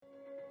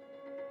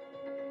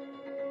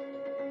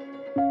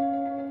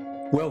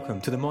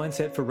Welcome to the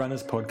Mindset for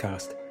Runners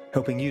podcast,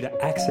 helping you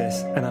to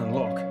access and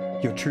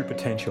unlock your true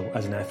potential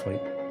as an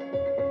athlete.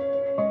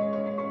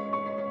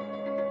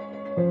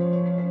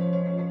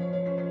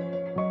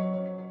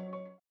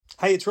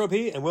 Hey, it's Rob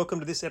here, and welcome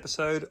to this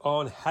episode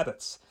on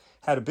habits,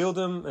 how to build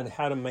them and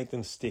how to make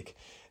them stick.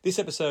 This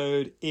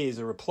episode is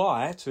a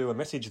reply to a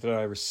message that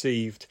I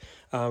received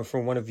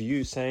from one of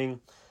you saying,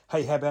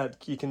 hey, how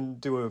about you can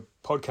do a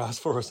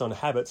podcast for us on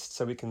habits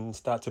so we can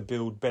start to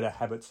build better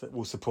habits that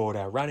will support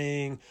our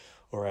running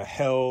or our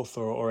health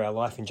or our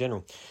life in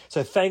general.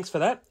 So thanks for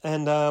that,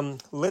 and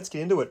let's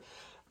get into it.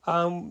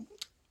 I'll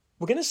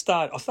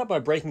start by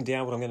breaking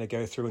down what I'm going to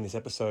go through in this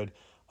episode.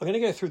 I'm going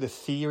to go through the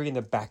theory and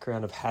the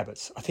background of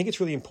habits. I think it's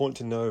really important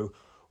to know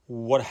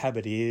what a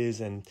habit is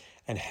and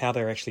how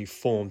they're actually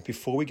formed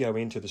before we go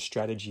into the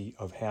strategy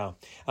of how.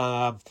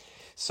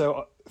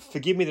 So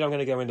forgive me that I'm going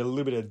to go into a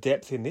little bit of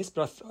depth in this,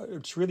 but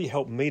it's really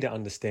helped me to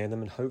understand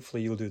them, and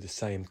hopefully you'll do the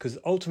same. Because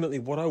ultimately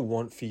what I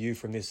want for you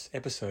from this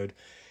episode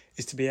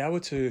is to be able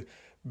to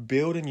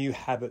build a new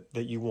habit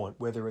that you want,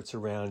 whether it's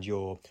around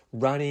your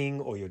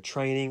running or your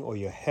training or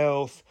your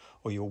health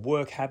or your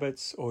work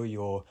habits or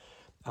your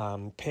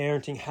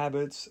parenting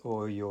habits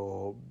or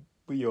your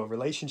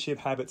relationship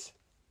habits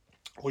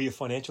or your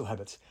financial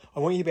habits. I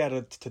want you to be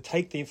able to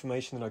take the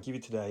information that I give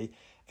you today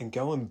and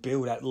go and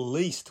build at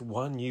least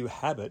one new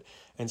habit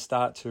and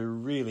start to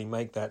really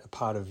make that a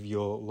part of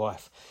your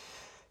life.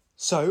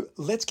 So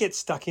let's get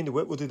stuck into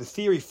it. We'll do the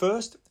theory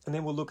first, and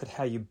then we'll look at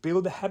how you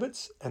build the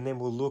habits, and then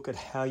we'll look at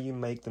how you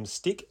make them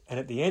stick. And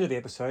at the end of the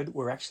episode,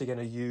 we're actually going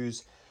to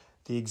use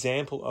the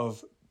example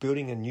of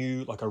building a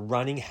new, like a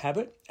running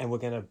habit, and we're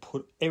going to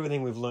put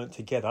everything we've learned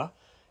together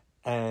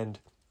and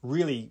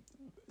really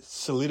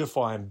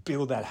solidify and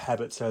build that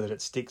habit so that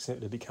it sticks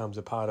and it becomes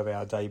a part of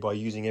our day by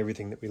using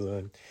everything that we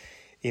learn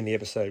in the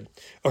episode.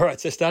 All right,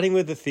 so starting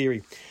with the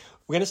theory.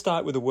 We're going to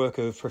start with the work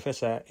of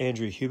Professor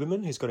Andrew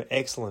Huberman, who's got an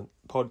excellent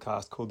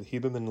podcast called the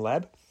Huberman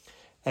Lab.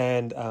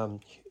 And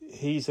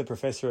he's a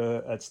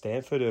professor at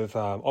Stanford of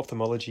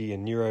ophthalmology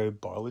and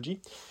neurobiology.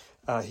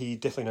 He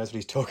definitely knows what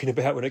he's talking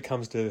about when it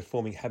comes to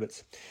forming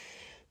habits.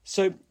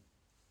 So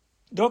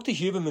Dr.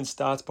 Huberman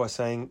starts by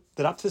saying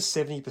that up to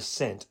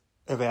 70%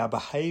 of our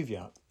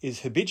behavior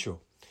is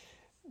habitual.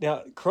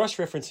 Now,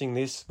 cross-referencing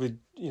this with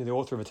the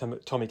author of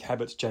Atomic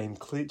Habits, James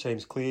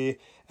Clear,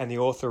 and the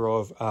author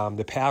of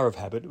The Power of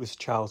Habit, was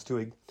Charles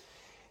Duhigg,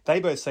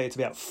 they both say it's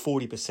about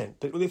 40%.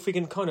 But if we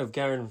can kind of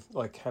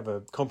have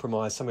a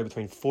compromise somewhere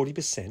between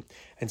 40%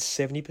 and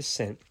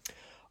 70%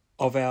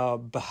 of our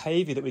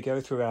behavior that we go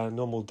through our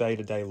normal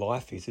day-to-day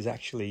life is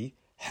actually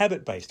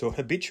habit-based or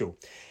habitual.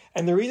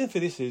 And the reason for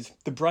this is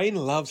the brain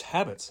loves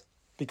habits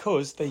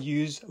because they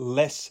use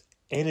less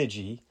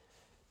energy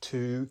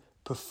to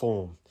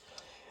perform.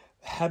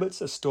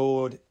 Habits are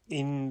stored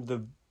in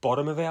the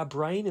bottom of our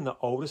brain, in the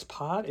oldest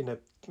part, in the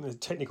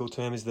technical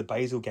term is the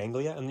basal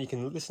ganglia, and you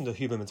can listen to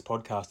Huberman's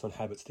podcast on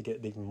habits to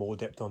get even more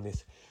depth on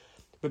this.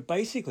 But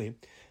basically,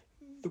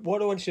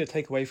 what I want you to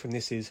take away from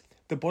this is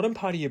the bottom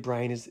part of your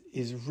brain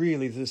is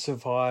really the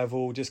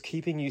survival, just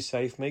keeping you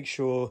safe, make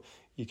sure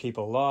you keep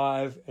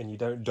alive and you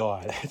don't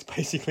die. That's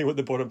basically what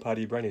the bottom part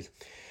of your brain is.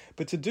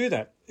 But to do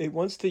that, it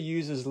wants to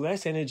use as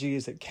less energy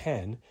as it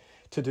can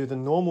to do the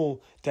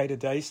normal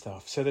day-to-day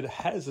stuff so that it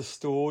has a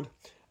stored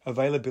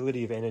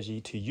availability of energy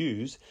to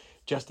use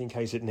just in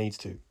case it needs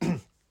to.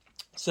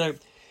 So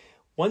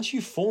once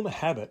you form a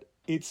habit,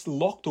 it's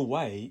locked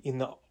away in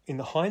the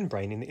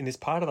hindbrain, in this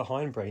part of the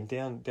hindbrain,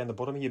 down the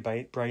bottom of your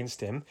brain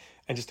stem.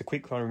 And just a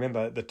quick one,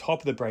 remember, the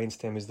top of the brain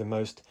stem is the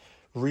most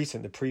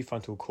recent, the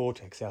prefrontal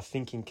cortex, our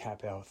thinking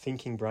cap, our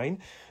thinking brain.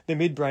 The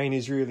midbrain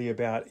is really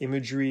about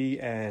imagery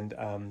and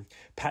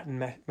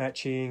pattern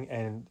matching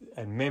and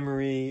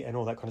memory and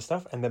all that kind of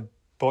stuff. And the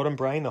bottom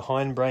brain, the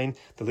hindbrain,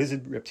 the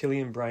lizard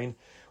reptilian brain,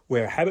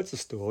 where habits are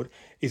stored,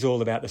 is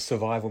all about the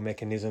survival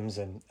mechanisms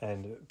and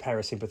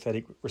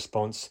parasympathetic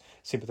response,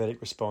 sympathetic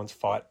response,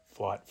 fight,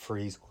 flight,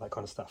 freeze, all that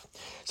kind of stuff.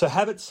 So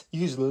habits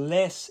use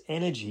less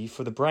energy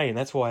for the brain.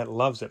 That's why it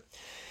loves it.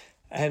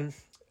 And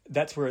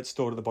that's where it's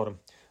stored at the bottom.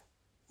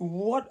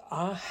 What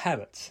are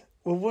habits?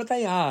 Well, what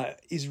they are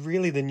is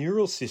really the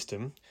neural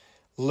system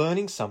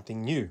learning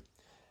something new.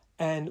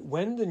 And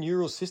when the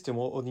neural system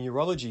or the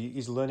neurology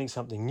is learning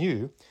something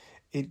new,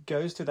 it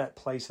goes to that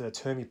place, a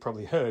term you've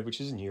probably heard,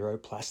 which is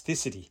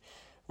neuroplasticity,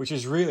 which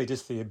is really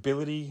just the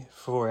ability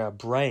for our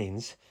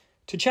brains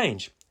to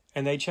change.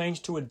 And they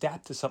change to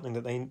adapt to something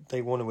that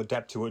they want to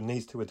adapt to or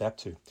needs to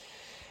adapt to.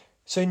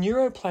 So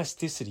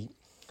neuroplasticity,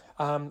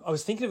 I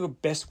was thinking of a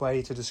best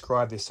way to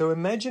describe this. So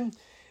imagine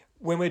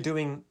when we're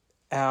doing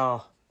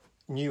our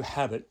new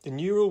habit, the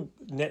neural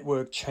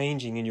network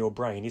changing in your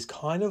brain is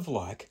kind of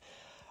like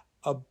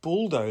a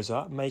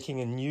bulldozer making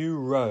a new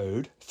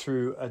road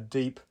through a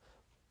deep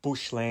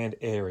bushland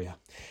area.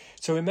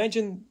 So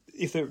imagine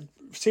if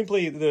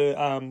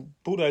the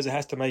bulldozer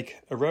has to make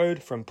a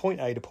road from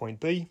point A to point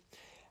B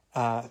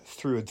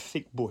through a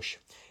thick bush.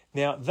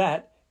 Now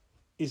that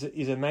is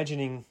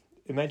imagining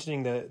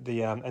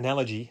the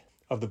analogy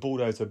of the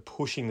bulldozer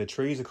pushing the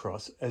trees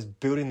across as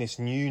building this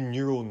new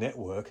neural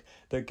network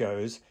that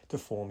goes to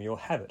form your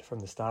habit from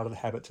the start of the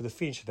habit to the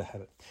finish of the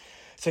habit.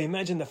 So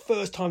imagine the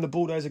first time the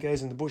bulldozer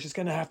goes in the bush, it's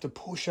going to have to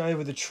push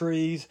over the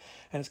trees,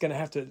 and it's going to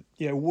have to,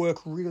 work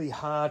really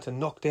hard to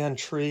knock down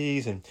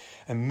trees and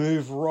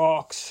move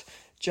rocks.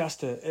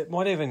 It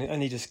might even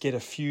only just get a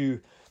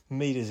few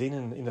meters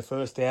in the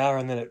first hour,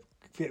 and then it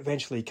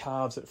eventually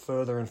carves it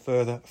further and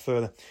further.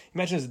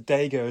 Imagine as the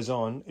day goes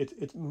on,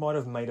 it might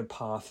have made a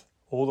path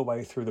all the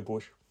way through the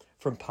bush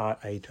from part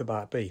A to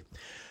part B.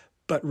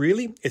 But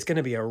really, it's going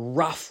to be a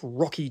rough,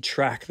 rocky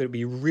track that would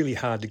be really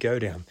hard to go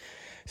down.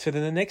 So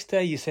then the next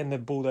day you send the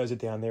bulldozer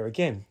down there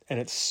again, and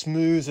it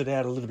smooths it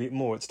out a little bit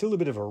more. It's still a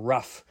bit of a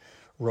rough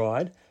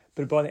ride,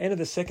 but by the end of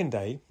the second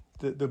day,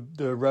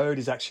 the road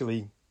is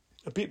actually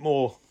a bit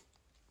more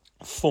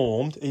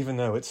formed, even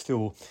though it's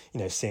still,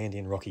 sandy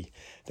and rocky.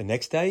 The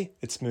next day,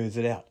 it smooths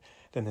it out.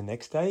 Then the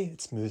next day,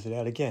 it smooths it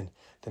out again.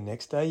 The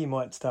next day, you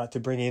might start to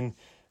bring in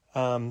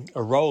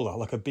a roller,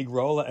 like a big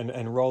roller,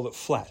 and roll it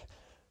flat.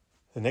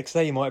 The next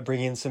day you might bring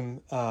in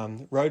some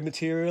road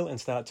material and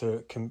start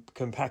to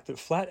compact it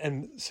flat,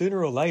 and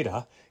sooner or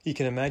later you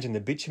can imagine the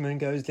bitumen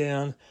goes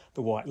down,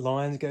 the white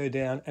lines go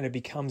down, and it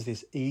becomes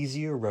this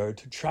easier road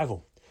to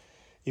travel.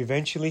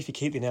 Eventually, if you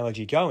keep the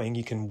analogy going,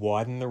 you can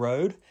widen the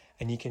road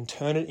and you can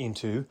turn it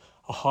into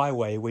a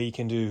highway where you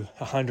can do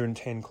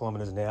 110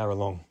 kilometers an hour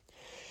along.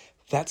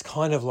 That's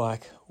kind of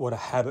like what a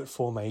habit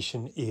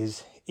formation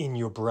is in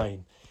your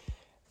brain.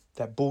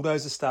 That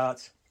bulldozer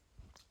starts.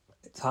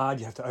 It's hard,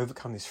 you have to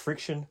overcome this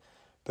friction,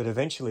 but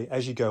eventually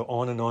as you go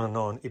on and on and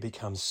on, it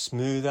becomes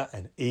smoother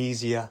and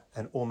easier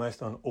and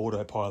almost on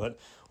autopilot,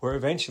 where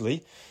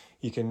eventually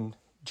you can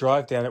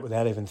drive down it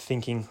without even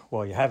thinking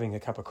while you're having a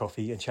cup of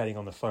coffee and chatting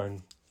on the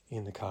phone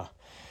in the car.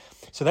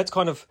 So that's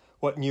kind of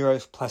what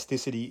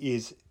neuroplasticity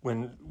is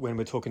when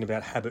we're talking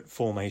about habit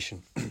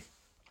formation.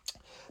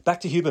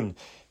 Back to Huberman.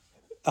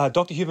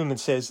 Dr. Huberman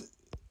says,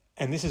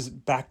 and this is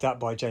backed up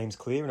by James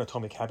Clear in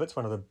Atomic Habits,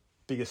 one of the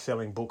biggest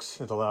selling books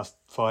of the last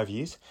 5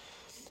 years,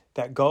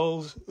 that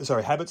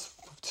habits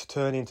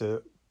turn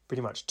into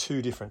pretty much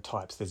two different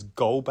types. There's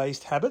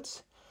goal-based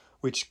habits,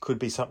 which could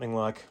be something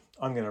like,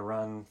 I'm going to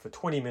run for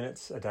 20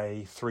 minutes a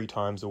day, 3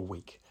 times a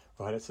week,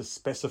 right? It's a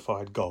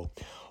specified goal.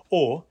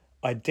 Or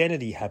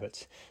identity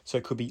habits. So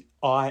it could be,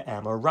 I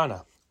am a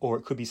runner, or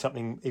it could be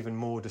something even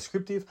more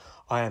descriptive.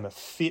 I am a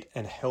fit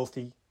and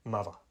healthy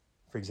mother,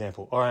 for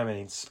example, or I am an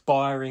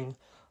inspiring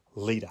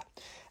leader.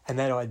 And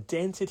that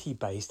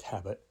identity-based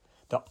habit,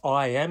 the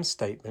I am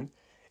statement,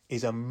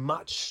 is a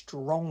much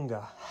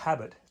stronger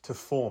habit to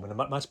form and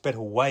a much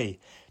better way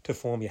to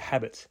form your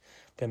habits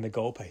than the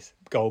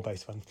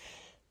goal-based one.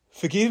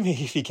 Forgive me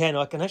if you can.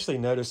 I can actually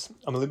notice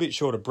I'm a little bit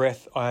short of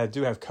breath. I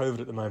do have COVID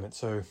at the moment,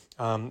 so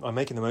I'm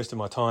making the most of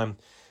my time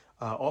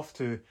off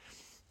to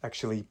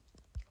actually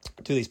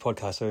do these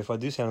podcasts. So if I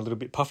do sound a little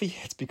bit puffy,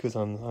 it's because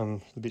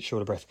I'm a bit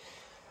short of breath.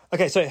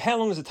 Okay, so how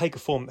long does it take to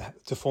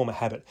form a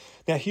habit?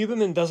 Now,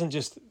 Huberman doesn't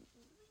just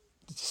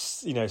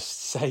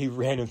say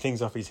random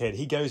things off his head.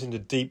 He goes into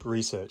deep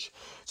research.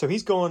 So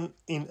he's gone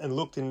in and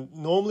looked in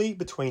normally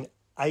between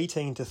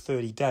 18 to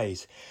 30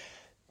 days.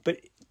 But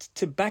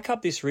to back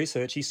up this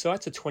research, he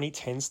cites a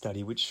 2010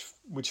 study which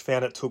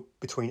found it took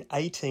between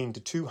 18 to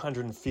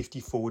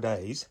 254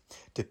 days,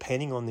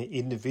 depending on the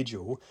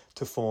individual,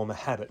 to form a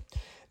habit.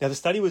 Now, the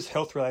study was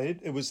health related.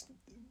 It was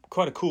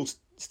quite a cool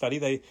study.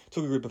 They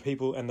took a group of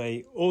people and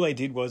all they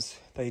did was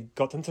they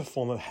got them to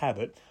form a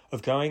habit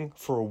of going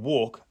for a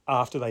walk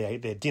after they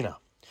ate their dinner.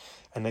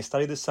 And they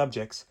studied the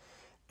subjects,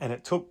 and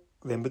it took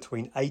them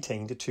between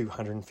 18 to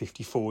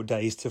 254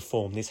 days to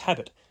form this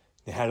habit.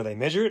 Now, how do they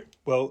measure it?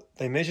 Well,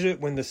 they measured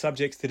it when the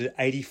subjects did it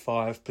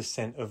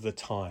 85% of the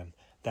time.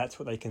 That's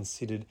what they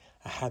considered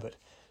a habit.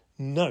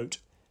 Note,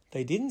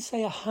 they didn't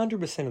say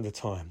 100% of the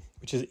time,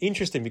 which is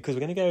interesting because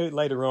we're going to go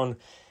later on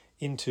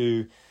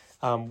into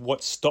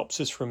what stops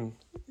us from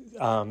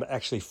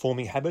actually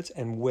forming habits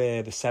and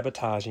where the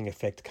sabotaging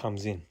effect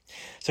comes in.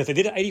 So if they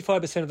did it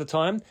 85% of the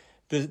time,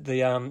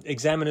 the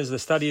examiners, the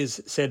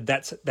studiers said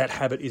that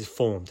habit is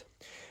formed.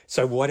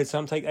 So why did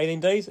some take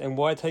 18 days and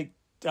why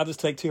others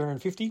take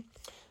 250?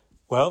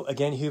 Well,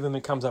 again,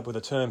 Huberman comes up with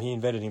a term he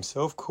invented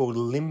himself called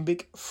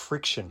limbic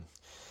friction.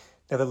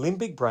 Now, the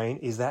limbic brain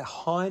is that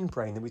hind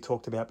brain that we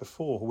talked about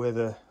before, where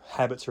the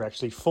habits are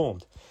actually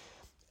formed.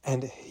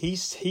 And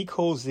he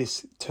calls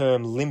this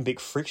term limbic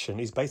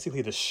friction is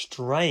basically the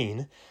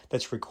strain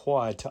that's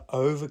required to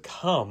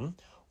overcome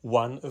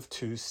one of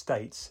two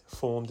states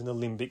formed in the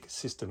limbic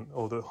system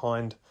or the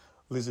hind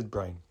lizard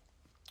brain.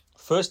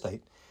 First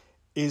state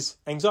is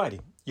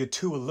anxiety. You're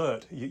too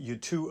alert, you're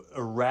too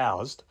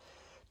aroused,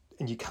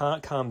 and you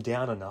can't calm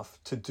down enough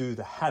to do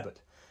the habit.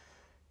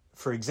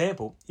 For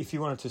example, if you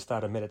wanted to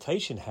start a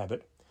meditation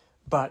habit,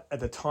 but at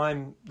the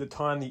time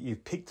that you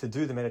picked to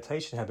do the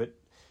meditation habit,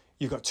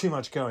 you've got too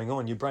much going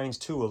on, your brain's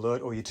too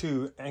alert, or you're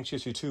too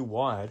anxious, you're too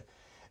wired,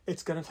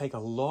 it's going to take a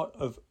lot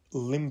of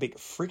limbic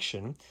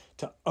friction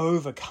to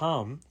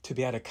overcome to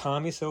be able to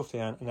calm yourself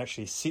down and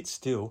actually sit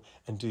still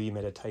and do your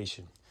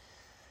meditation.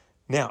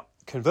 Now,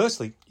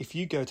 conversely, if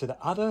you go to the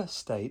other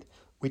state,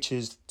 which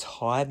is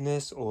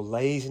tiredness or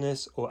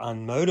laziness or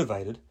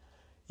unmotivated,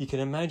 you can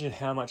imagine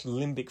how much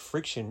limbic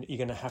friction you're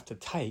going to have to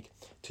take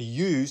to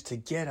use to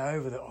get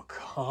over the, oh,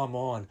 come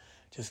on,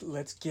 just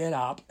let's get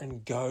up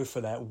and go for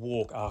that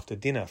walk after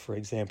dinner, for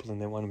example,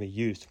 and then one we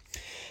used.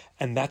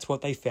 And that's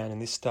what they found in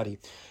this study.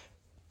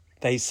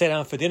 They sat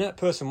down for dinner.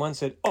 Person one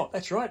said, oh,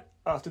 that's right,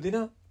 after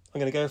dinner, I'm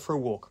going to go for a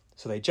walk.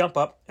 So they jump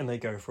up and they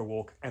go for a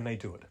walk and they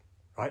do it,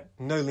 right?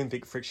 No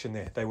limbic friction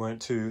there. They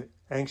weren't too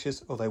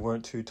anxious or they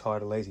weren't too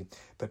tired or lazy.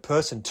 But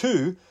person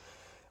two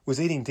was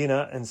eating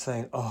dinner and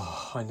saying,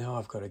 oh, I know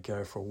I've got to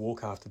go for a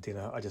walk after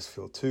dinner. I just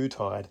feel too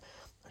tired.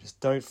 I just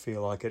don't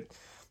feel like it.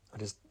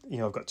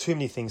 I've got too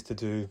many things to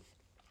do.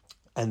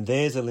 And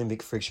there's a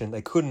limbic friction.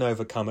 They couldn't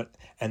overcome it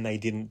and they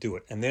didn't do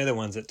it. And they're the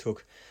ones that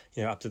took,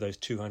 up to those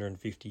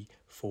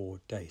 254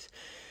 days.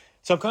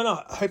 So I'm kind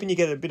of hoping you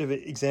get a bit of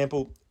an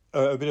example,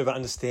 a bit of an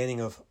understanding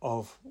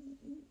of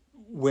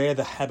where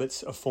the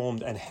habits are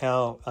formed and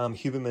how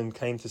Huberman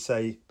came to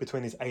say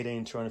between these 18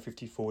 and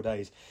 254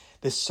 days.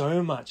 There's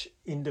so much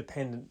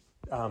dependence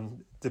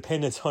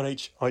on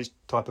each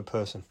type of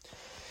person.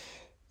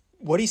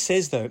 What he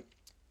says, though,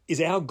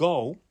 is our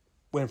goal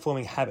when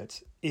forming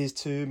habits is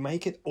to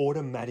make it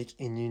automatic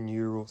in your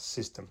neural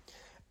system.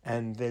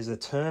 And there's a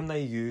term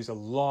they use a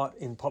lot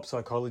in pop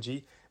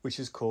psychology, which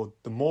is called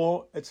the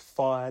more it's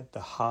fired, the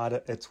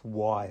harder it's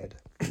wired.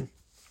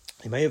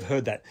 You may have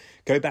heard that.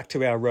 Go back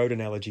to our road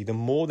analogy. The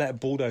more that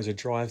bulldozer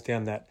drives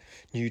down that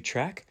new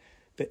track,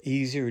 the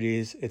easier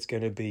it's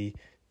going to be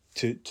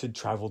to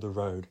travel the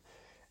road.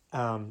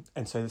 And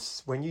so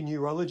when your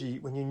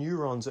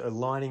neurons are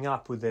lining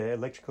up with their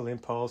electrical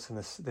impulse and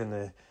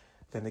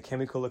then the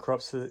chemical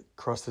across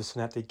the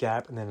synaptic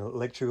gap, and then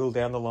electrical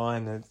down the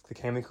line, the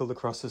chemical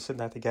across the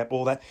synaptic gap,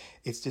 all that,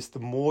 it's just the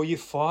more you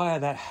fire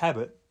that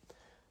habit,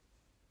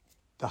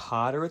 the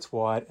harder it's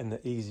wired and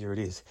the easier it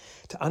is.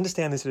 To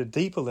understand this at a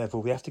deeper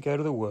level, we have to go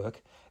to the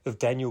work of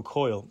Daniel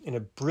Coyle in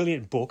a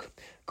brilliant book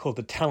called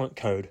The Talent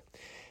Code.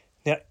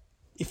 Now,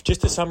 if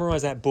just to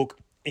summarize that book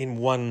in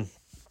one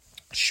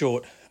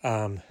short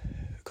kind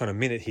of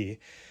minute here,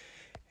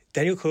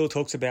 Daniel Coyle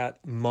talks about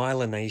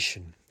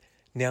myelination.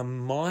 Now,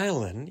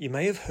 myelin, you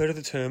may have heard of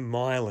the term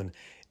myelin.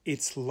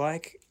 It's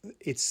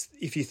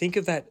if you think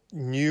of that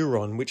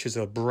neuron, which is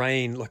a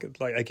brain, like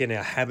again,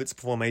 our habits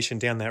formation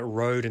down that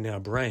road in our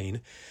brain.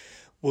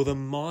 Well, the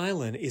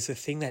myelin is the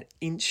thing that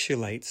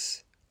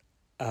insulates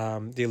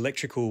the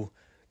electrical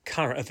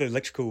current, the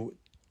electrical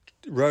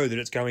road that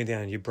it's going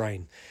down in your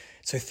brain.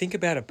 So think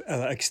about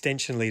an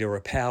extension lead or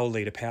a power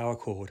lead, a power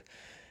cord.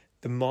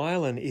 The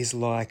myelin is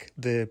like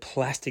the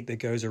plastic that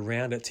goes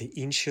around it to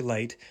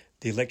insulate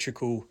the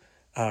electrical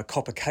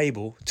copper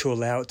cable to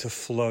allow it to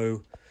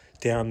flow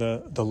down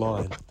the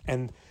line.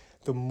 And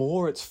the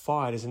more it's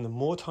fired, as in the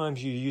more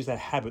times you use that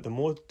habit, the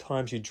more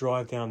times you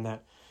drive down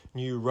that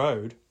new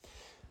road,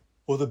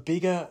 well, the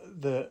bigger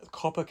the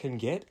copper can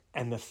get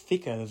and the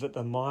thicker that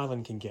the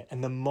myelin can get.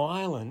 And the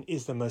myelin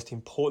is the most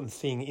important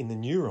thing in the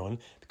neuron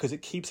because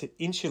it keeps it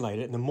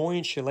insulated. And the more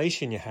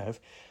insulation you have,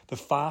 the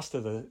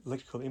faster the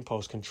electrical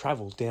impulse can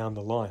travel down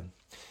the line.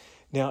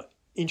 Now,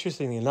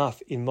 interestingly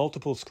enough, in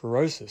multiple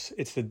sclerosis,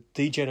 it's the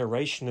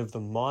degeneration of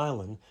the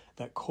myelin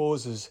that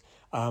causes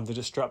the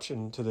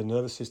disruption to the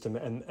nervous system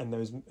and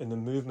the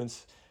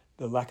movements,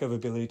 the lack of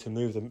ability to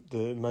move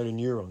the motor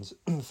neurons.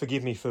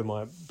 Forgive me for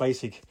my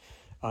basic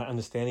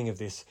understanding of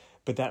this,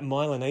 but that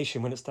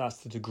myelination, when it starts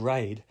to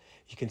degrade,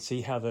 you can see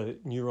how the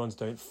neurons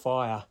don't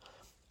fire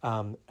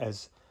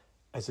as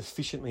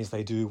efficiently as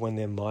they do when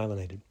they're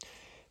myelinated.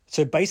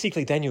 So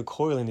basically, Daniel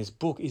Coyle in this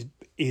book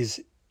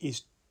is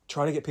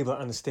trying to get people to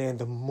understand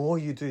the more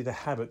you do the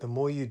habit, the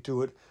more you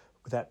do it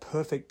with that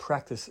perfect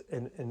practice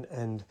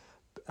and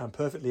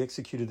perfectly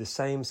executed the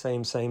same,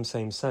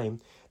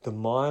 the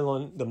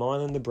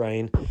myelin in the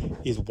brain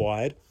is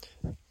wired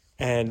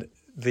and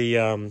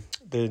the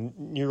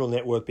neural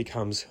network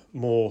becomes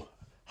more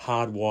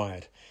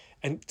hardwired.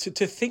 And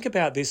to think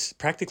about this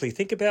practically,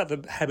 think about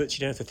the habits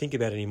you don't have to think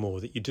about anymore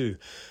that you do.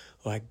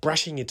 Like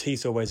brushing your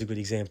teeth is always a good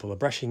example, or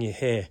brushing your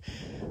hair.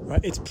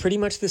 Right? It's pretty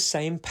much the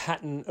same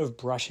pattern of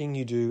brushing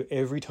you do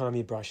every time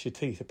you brush your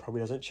teeth. It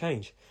probably doesn't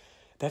change.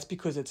 That's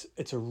because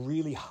it's a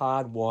really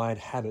hardwired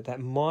habit. That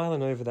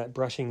myelin over that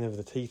brushing of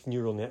the teeth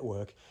neural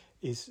network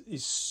is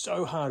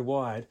so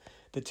hardwired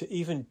that to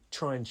even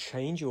try and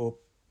change your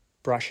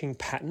brushing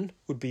pattern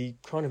would be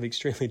kind of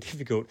extremely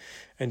difficult.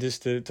 And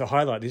just to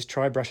highlight this,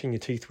 try brushing your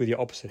teeth with your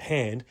opposite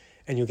hand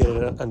and you'll get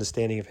an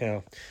understanding of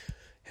how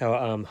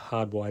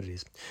hardwired it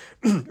is.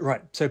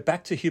 Right, so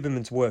back to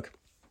Huberman's work.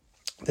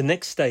 The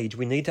next stage,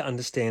 we need to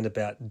understand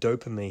about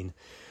dopamine,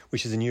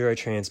 which is a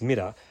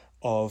neurotransmitter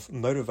of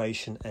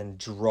motivation and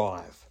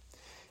drive.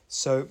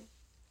 So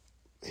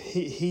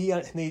he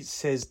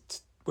says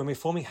when we're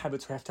forming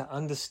habits, we have to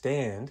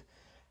understand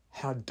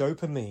how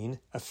dopamine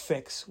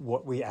affects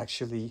what we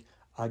actually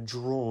are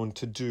drawn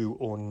to do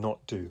or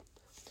not do.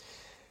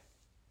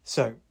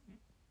 So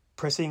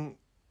pressing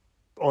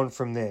on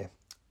from there,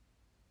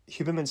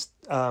 Huberman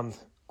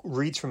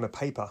reads from a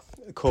paper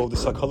called The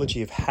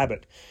Psychology of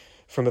Habit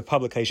from a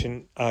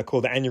publication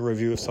called the Annual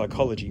Review of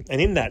Psychology. And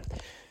in that,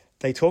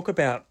 they talk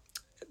about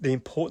the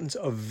importance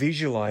of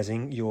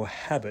visualizing your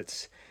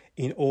habits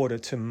in order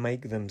to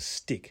make them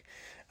stick.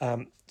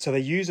 So they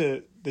use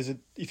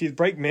if you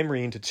break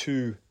memory into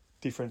two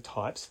different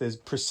types, there's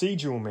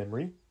procedural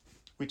memory,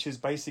 which is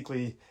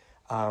basically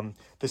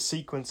the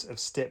sequence of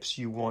steps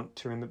you want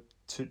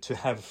to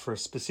have for a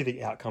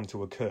specific outcome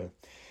to occur.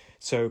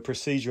 So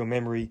procedural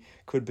memory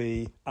could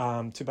be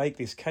to bake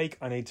this cake,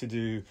 I need to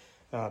do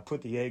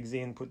put the eggs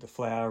in, put the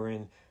flour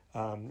in,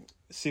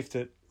 sift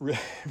it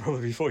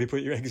probably before you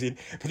put your eggs in.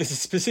 But there's a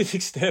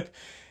specific step.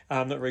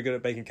 I'm not very good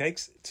at baking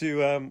cakes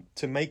to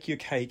make your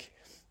cake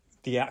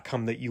the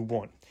outcome that you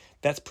want.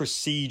 That's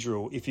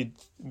procedural if you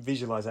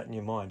visualize that in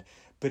your mind.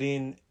 But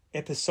in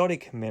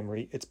episodic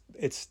memory,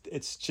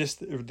 it's just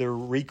the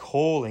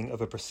recalling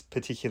of a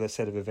particular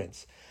set of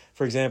events.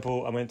 For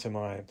example, I went to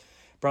my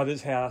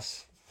brother's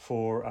house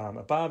for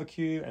a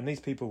barbecue, and these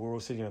people were all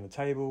sitting on the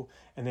table,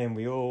 and then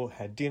we all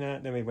had dinner,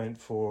 then we went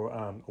for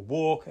a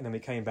walk, and then we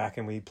came back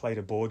and we played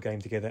a board game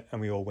together,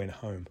 and we all went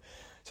home.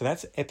 So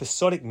that's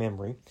episodic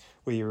memory,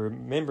 where you're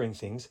remembering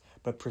things,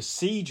 but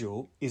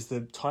procedural is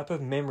the type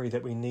of memory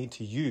that we need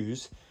to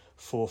use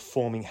for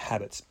forming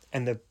habits.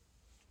 And the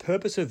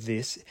purpose of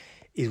this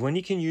is when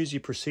you can use your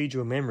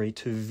procedural memory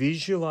to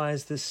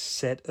visualize the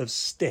set of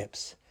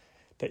steps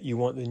that you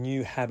want the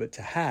new habit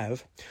to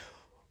have,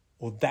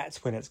 well,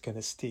 that's when it's going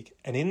to stick.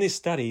 And in this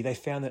study, they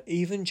found that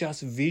even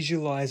just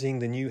visualizing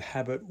the new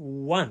habit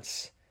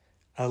once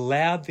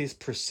allowed this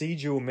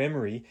procedural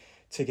memory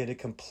to get a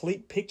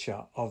complete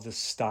picture of the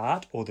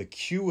start or the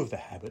cue of the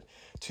habit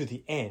to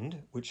the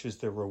end, which is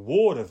the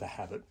reward of the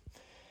habit.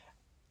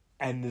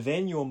 And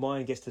then your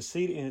mind gets to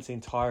see it in its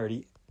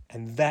entirety.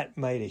 And that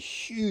made a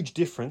huge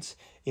difference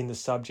in the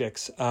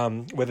subjects,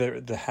 whether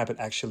the habit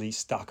actually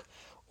stuck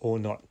or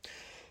not.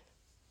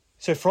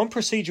 So from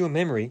procedural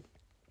memory,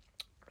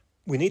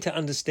 we need to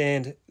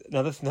understand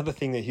another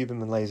thing that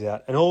Huberman lays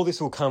out, and all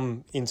this will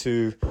come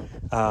into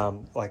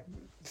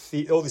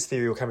all this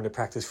theory will come into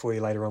practice for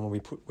you later on when we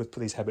put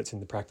these habits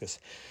into practice.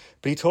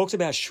 But he talks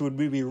about, should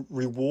we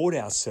reward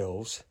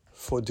ourselves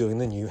for doing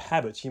the new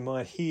habits? You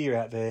might hear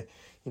out there,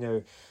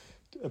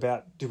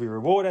 about do we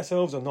reward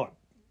ourselves or not?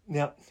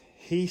 Now,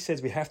 he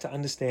says we have to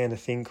understand a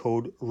thing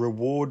called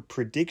reward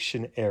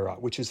prediction error,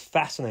 which is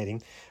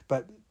fascinating,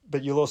 but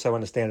you'll also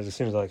understand it as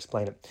soon as I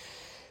explain it.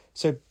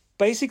 So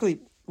basically,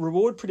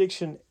 reward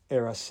prediction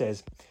error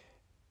says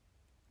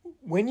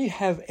when you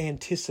have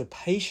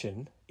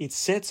anticipation, it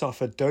sets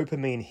off a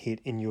dopamine hit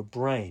in your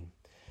brain.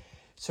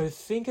 So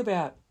think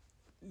about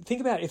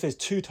if there's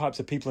two types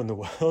of people in the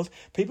world,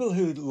 people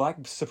who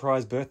like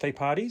surprise birthday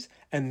parties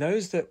and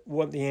those that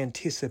want the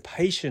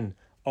anticipation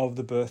of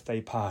the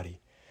birthday party.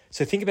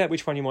 So think about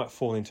which one you might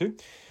fall into.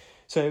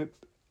 So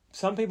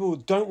some people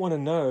don't want to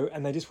know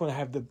and they just want to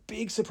have the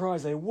big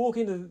surprise. They walk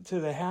into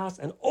the house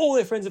and all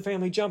their friends and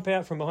family jump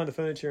out from behind the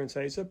furniture and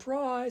say,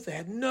 surprise! They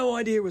had no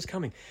idea it was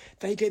coming.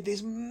 They get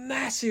this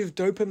massive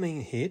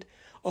dopamine hit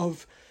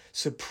of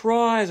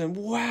surprise and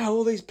wow,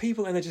 all these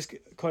people, and they just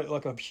quite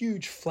like a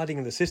huge flooding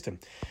of the system.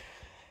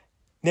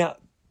 Now,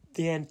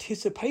 the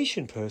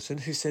anticipation person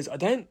who says,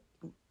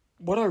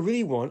 what I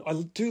really want, I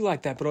do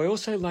like that, but I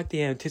also like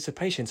the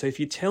anticipation. So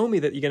if you tell me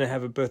that you're going to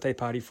have a birthday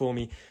party for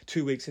me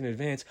 2 weeks in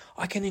advance,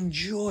 I can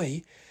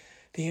enjoy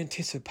the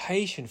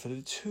anticipation for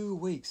the 2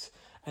 weeks.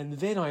 And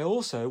then I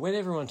also, when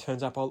everyone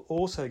turns up, I'll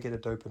also get a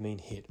dopamine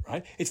hit,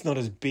 right? It's not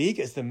as big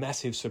as the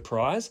massive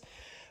surprise,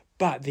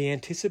 but the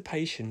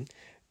anticipation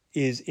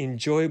is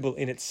enjoyable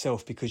in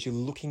itself because you're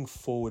looking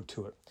forward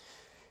to it.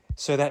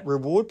 So that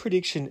reward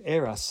prediction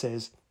error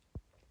says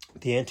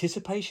the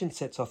anticipation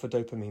sets off a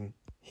dopamine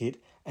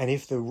hit, and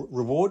if the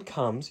reward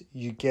comes,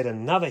 you get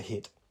another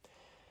hit,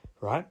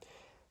 right?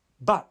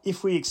 But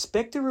if we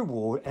expect a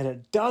reward and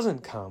it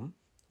doesn't come,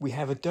 we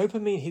have a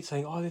dopamine hit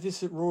saying,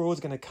 this reward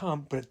is going to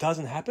come, but it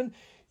doesn't happen.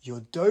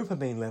 Your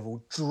dopamine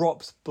level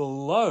drops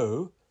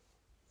below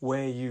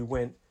where you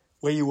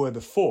were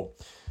before.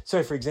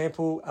 So, for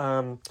example,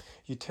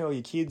 you tell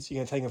your kids you're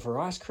going to take them for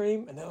ice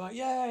cream, and they're like,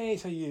 yay!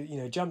 So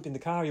you jump in the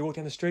car, you walk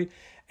down the street,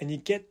 and you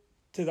get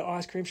to the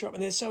ice cream shop,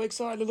 and they're so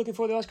excited, they're looking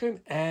for the ice cream,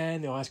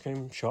 and the ice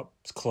cream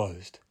shop's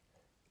closed.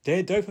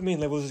 Their dopamine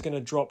levels is going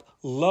to drop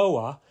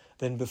lower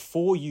than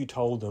before you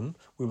told them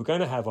we were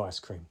going to have ice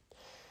cream.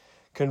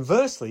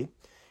 Conversely,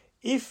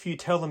 if you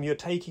tell them you're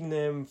taking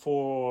them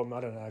for,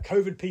 a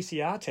COVID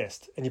PCR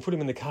test, and you put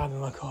them in the car, and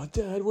they're like, oh,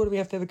 Dad, why do we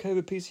have to have a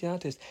COVID PCR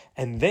test?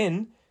 And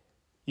then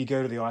you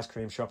go to the ice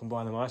cream shop and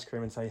buy them ice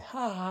cream and say,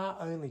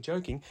 only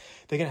joking,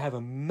 they're going to have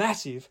a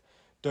massive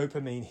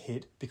dopamine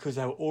hit because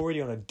they were already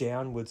on a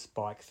downward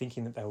spike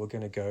thinking that they were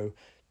going to go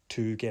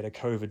to get a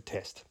COVID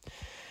test.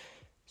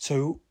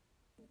 So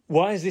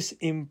why is this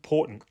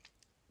important?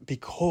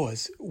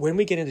 Because when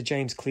we get into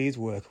James Clear's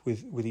work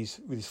with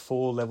his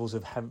 4 levels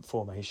of habit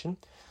formation,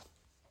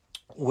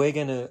 we're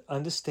going to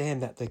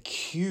understand that the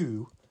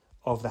cue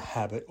of the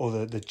habit,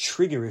 or the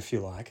trigger, if you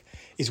like,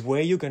 is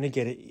where you're going to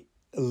get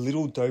a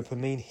little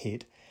dopamine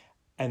hit,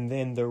 and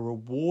then the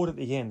reward at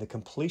the end, the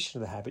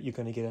completion of the habit, you're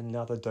going to get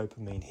another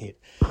dopamine hit.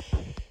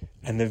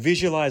 And the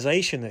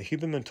visualization that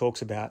Huberman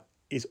talks about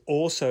is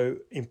also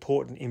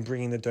important in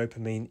bringing the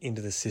dopamine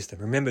into the system.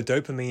 Remember,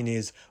 dopamine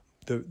is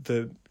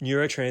the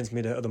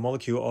neurotransmitter or the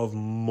molecule of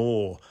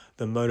more,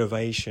 the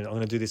motivation. I'm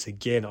going to do this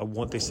again. I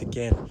want this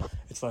again.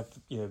 It's like,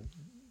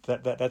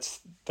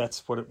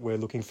 that's what we're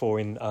looking for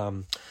in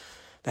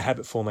the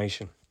habit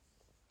formation.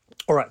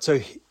 All right,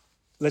 so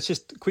let's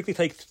just quickly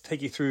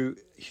take you through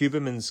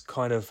Huberman's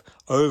kind of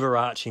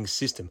overarching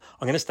system.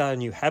 I'm going to start a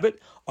new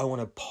habit. I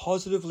want to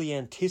positively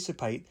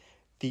anticipate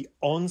the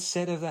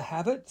onset of the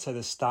habit, so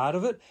the start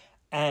of it,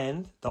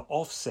 and the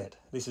offset.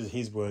 This is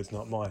his words,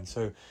 not mine.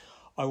 So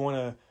I want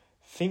to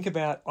think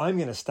about, I'm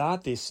going to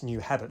start this new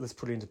habit. Let's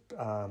put it into,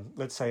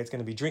 let's say it's going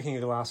to be drinking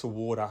a glass of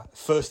water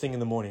first thing in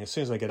the morning, as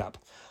soon as I get up.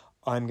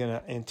 I'm going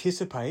to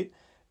anticipate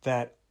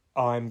that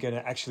I'm going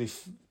to actually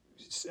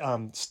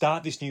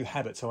start this new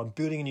habit. So I'm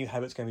building a new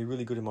habit. It's going to be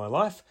really good in my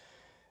life.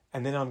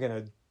 And then I'm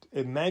going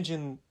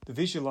to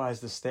visualize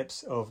the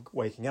steps of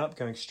waking up,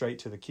 going straight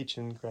to the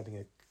kitchen, grabbing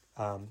a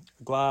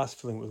glass,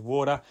 filling it with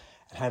water,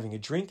 and having a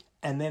drink.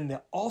 And then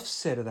the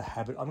offset of the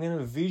habit, I'm going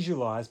to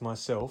visualize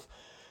myself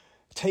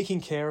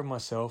taking care of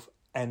myself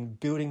and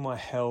building my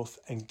health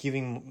and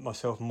giving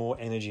myself more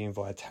energy and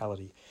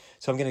vitality.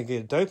 So I'm going to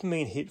get a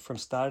dopamine hit from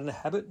starting the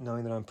habit,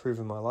 knowing that I'm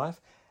improving my life.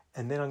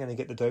 And then I'm going to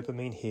get the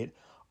dopamine hit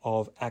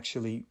of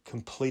actually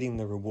completing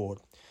the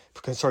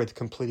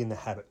completing the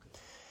habit.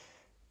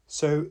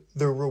 So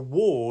the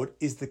reward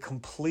is the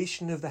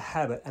completion of the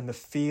habit and the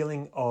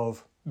feeling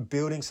of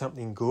building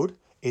something good.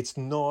 It's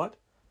not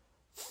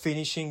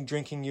finishing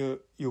drinking your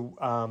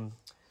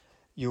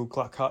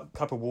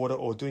cup of water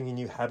or doing a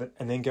new habit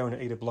and then going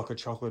to eat a block of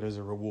chocolate as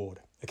a reward.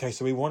 Okay,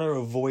 so we want to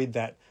avoid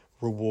that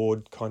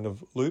reward kind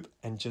of loop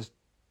and just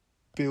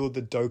build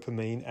the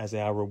dopamine as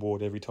our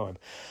reward every time.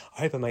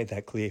 I hope I made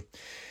that clear.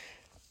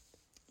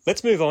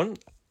 Let's move on.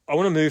 I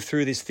want to move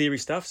through this theory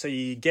stuff so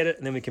you get it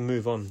and then we can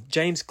move on.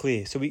 James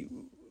Clear. So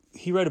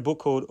he wrote a book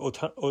called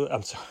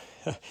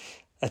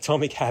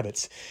Atomic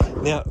Habits.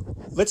 Now,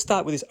 let's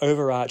start with this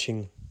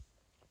overarching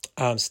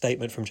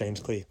statement from James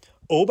Clear.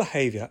 All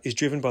behavior is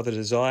driven by the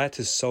desire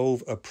to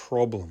solve a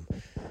problem.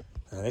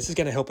 This is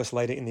going to help us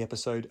later in the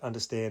episode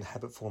understand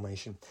habit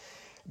formation.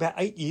 About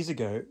 8 years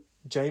ago,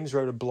 James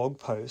wrote a blog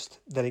post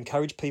that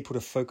encouraged people to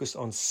focus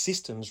on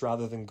systems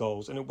rather than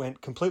goals. And it went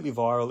completely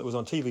viral. It was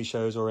on TV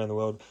shows all around the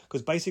world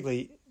because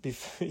basically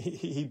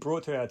he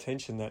brought to our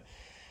attention that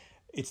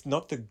it's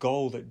not the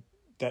goal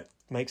that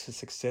makes us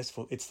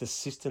successful. It's the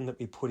system that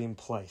we put in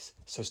place.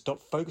 So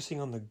stop focusing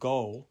on the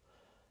goal,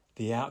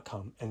 the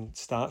outcome, and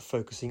start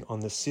focusing on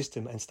the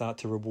system and start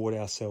to reward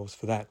ourselves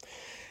for that.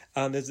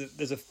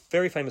 There's a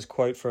very famous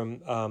quote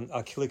from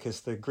Archilochus,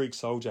 the Greek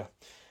soldier,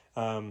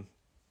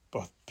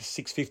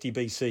 650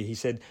 BC. He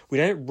said, "We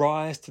don't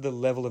rise to the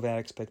level of our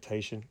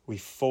expectation. We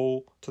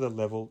fall to the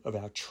level of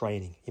our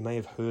training." You may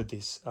have heard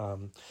this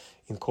in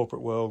the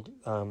corporate world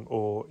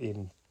or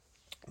in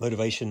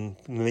motivation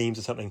memes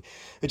or something.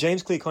 But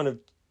James Clear kind of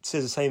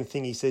says the same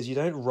thing. He says, you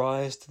don't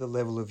rise to the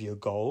level of your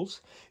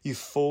goals. You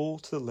fall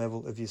to the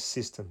level of your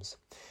systems.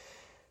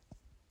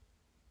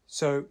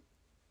 So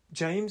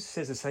James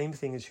says the same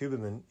thing as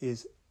Huberman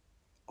is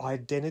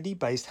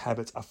identity-based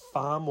habits are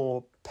far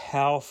more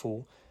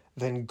powerful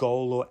than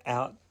goal or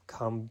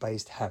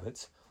outcome-based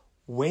habits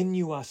when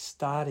you are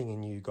starting a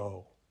new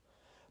goal.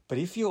 But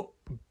if you're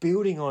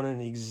building on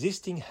an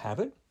existing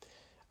habit,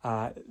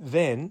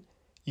 then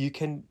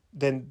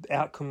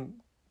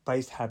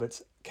outcome-based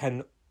habits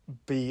can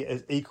be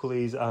as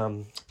equally as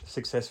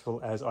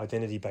successful as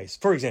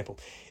identity-based. For example,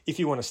 if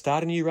you want to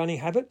start a new running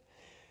habit,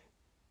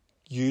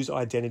 use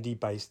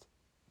identity-based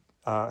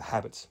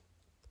habits.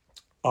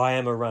 I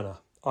am a runner.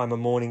 I'm a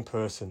morning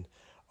person.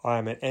 I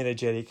am an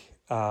energetic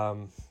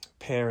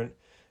parent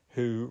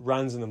who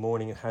runs in the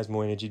morning and has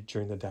more energy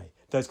during the day.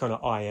 Those kind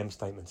of I am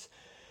statements.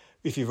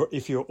 If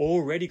you're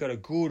already got a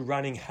good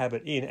running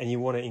habit in and you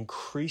want to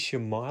increase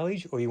your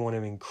mileage or you want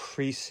to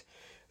increase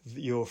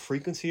your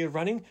frequency of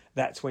running,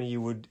 that's when you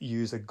would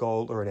use a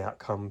goal or an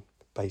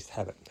outcome-based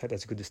habit. I hope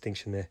that's a good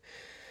distinction there.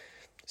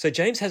 So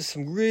James has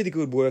some really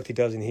good work he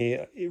does in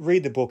here.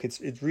 Read the book. It's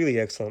really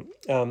excellent.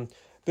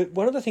 But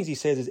one of the things he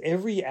says is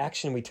every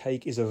action we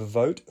take is a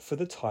vote for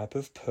the type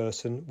of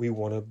person we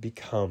want to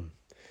become.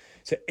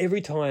 So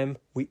every time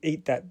we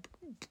eat that,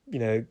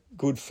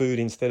 good food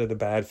instead of the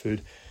bad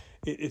food,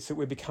 it's that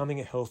we're becoming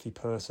a healthy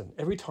person.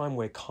 Every time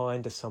we're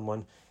kind to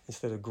someone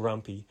instead of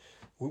grumpy,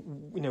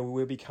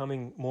 we're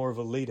becoming more of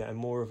a leader and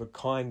more of a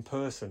kind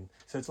person.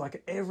 So it's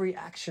like every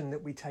action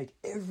that we take,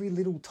 every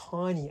little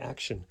tiny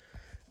action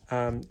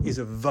is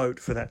a vote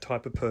for that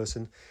type of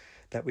person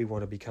that we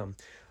want to become.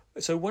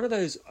 So one of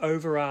those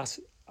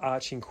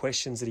overarching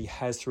questions that he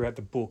has throughout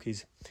the book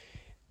is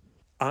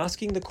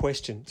asking the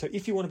question. So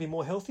if you want to be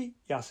more healthy,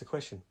 you ask the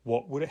question,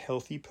 what would a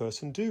healthy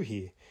person do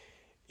here?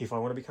 If I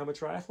want to become a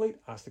triathlete,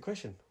 ask the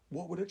question,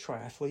 what would a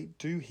triathlete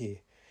do here?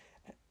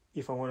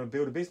 if I want to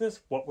build a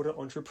business, what would an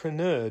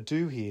entrepreneur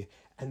do here?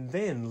 And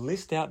then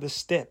list out the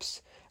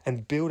steps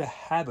and build a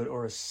habit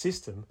or a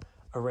system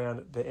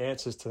around the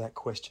answers to that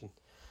question.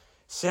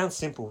 Sounds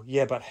simple,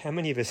 yeah, but how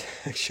many of us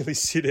actually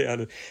sit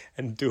down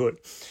and do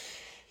it?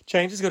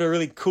 James has got a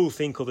really cool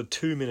thing called the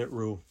 2-minute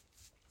rule.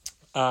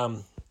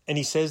 And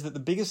he says that the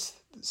biggest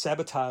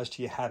sabotage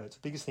to your habits,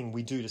 the biggest thing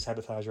we do to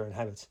sabotage our own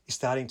habits, is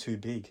starting too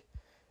big.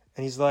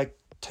 And he's like,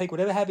 take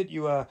whatever habit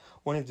you are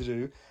wanting to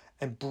do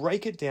and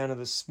break it down to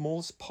the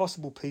smallest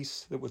possible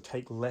piece that would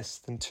take less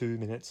than 2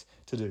 minutes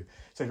to do.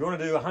 So if you want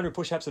to do 100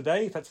 push-ups a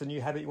day, if that's the new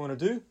habit you want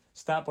to do,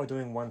 start by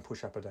doing 1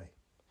 push-up a day.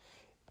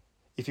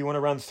 If you want to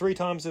run 3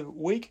 times a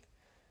week,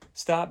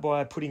 start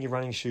by putting your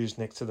running shoes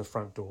next to the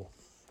front door.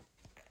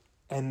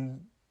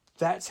 And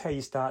that's how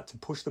you start to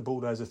push the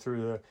bulldozer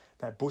through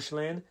that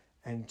bushland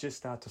and just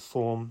start to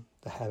form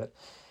the habit.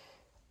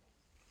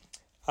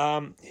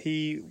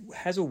 He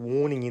has a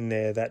warning in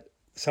there that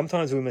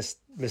sometimes we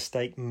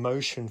mistake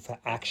motion for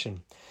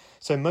action.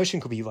 So motion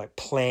could be like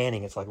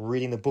planning. It's like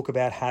reading the book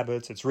about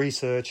habits. It's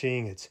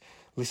researching. It's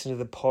listening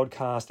to the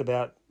podcast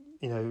about,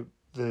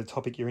 the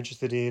topic you're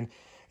interested in.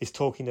 It's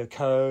talking to a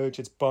coach.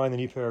 It's buying the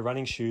new pair of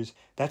running shoes.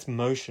 That's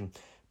motion.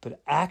 But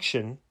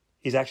action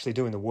is actually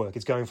doing the work.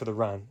 It's going for the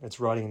run. It's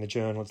writing in the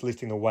journal. It's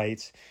lifting the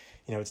weights.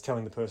 It's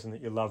telling the person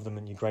that you love them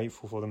and you're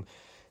grateful for them.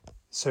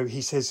 So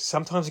he says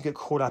sometimes you get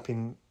caught up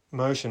in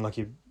motion, like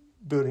you're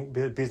building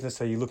a business,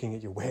 so you're looking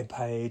at your web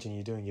page and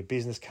you're doing your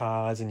business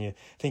cards and you're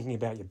thinking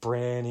about your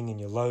branding and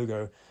your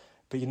logo,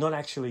 but you're not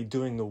actually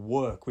doing the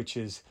work, which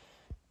is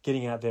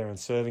getting out there and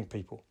serving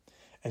people.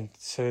 And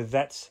so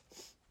that's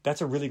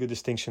a really good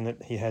distinction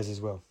that he has as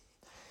well.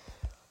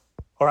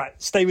 All right,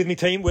 stay with me,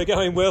 team. We're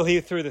going well here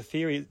through the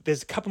theory.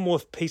 There's a couple more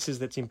pieces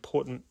that's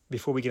important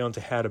before we get on to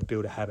how to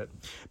build a habit.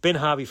 Ben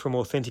Harvey from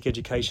Authentic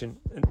Education,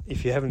 and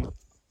if you haven't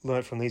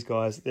learned from these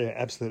guys, they're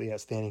absolutely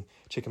outstanding.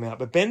 Check them out.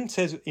 But Ben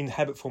says in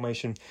habit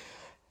formation,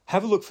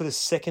 have a look for the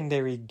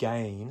secondary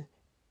gain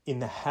in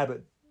the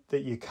habit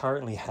that you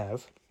currently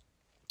have.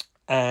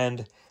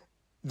 And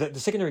the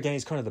secondary gain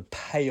is kind of the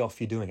payoff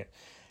you're doing it.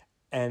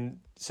 And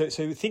so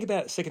think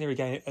about secondary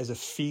gain as a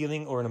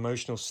feeling or an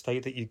emotional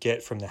state that you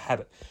get from the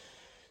habit.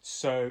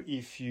 So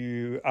if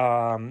you're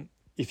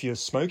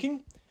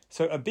smoking,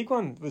 so a big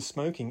one with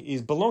smoking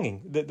is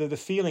belonging. The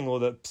feeling or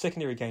the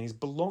secondary gain is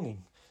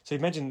belonging. So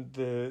imagine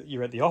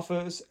you're at the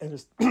office and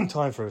it's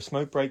time for a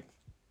smoke break,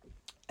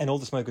 and all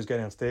the smokers go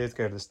downstairs,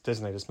 go to this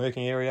designated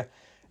smoking area,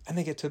 and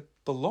they get to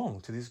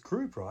belong to this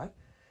group, right?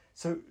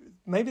 So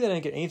maybe they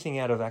don't get anything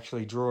out of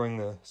actually drawing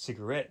the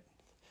cigarette,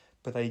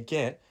 but they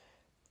get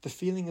the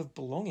feeling of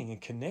belonging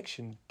and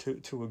connection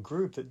to a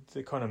group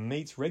that kind of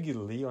meets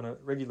regularly on a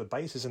regular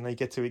basis, and they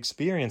get to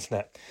experience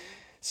that.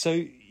 So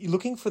you're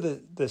looking for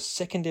the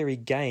secondary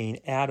gain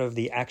out of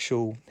the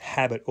actual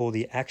habit or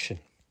the action.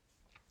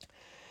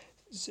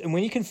 And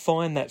when you can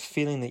find that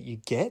feeling that you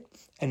get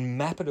and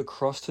map it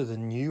across to the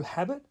new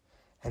habit,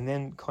 and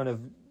then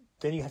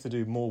then you have to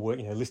do more work,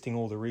 listing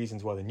all the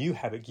reasons why the new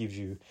habit gives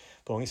you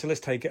belonging. So let's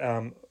take,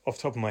 off the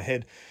top of my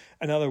head,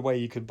 another way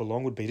you could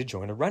belong would be to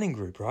join a running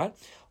group, right?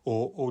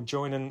 Or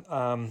join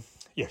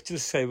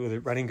just say with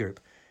a running group.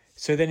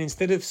 So then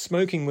instead of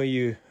smoking where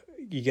you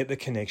get the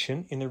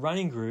connection, in the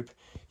running group,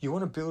 you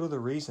want to build all the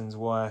reasons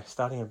why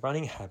starting a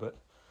running habit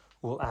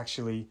will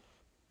actually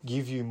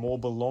give you more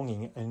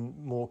belonging and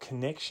more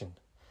connection,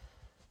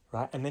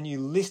 right? And then you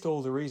list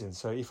all the reasons.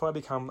 So if I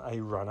become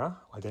a runner,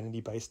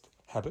 identity-based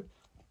habit,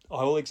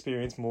 I will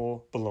experience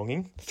more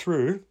belonging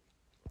through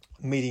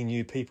meeting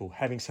new people,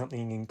 having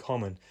something in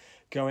common,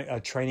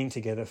 training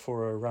together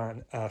for a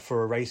run,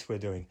 for a race we're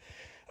doing,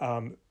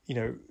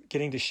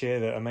 getting to share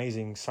the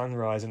amazing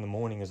sunrise in the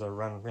morning as I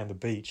run around the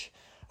beach.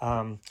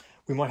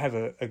 We might have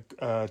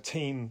a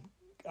team,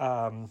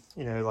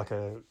 like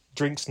a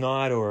drinks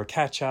night or a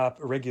catch up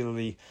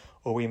regularly,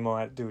 or we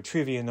might do a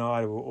trivia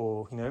night,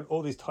 or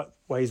all these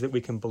ways that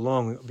we can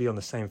belong, be on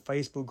the same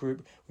Facebook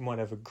group. We might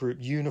have a group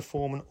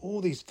uniform, and all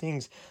these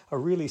things are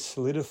really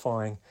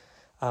solidifying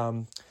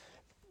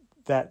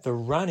that the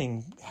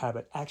running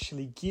habit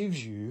actually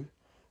gives you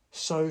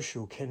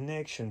social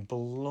connection,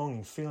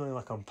 belonging, feeling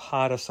like I'm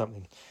part of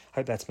something.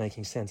 Hope that's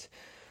making sense.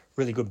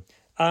 Really good.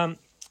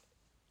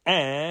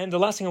 And the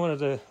last thing I wanted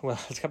to,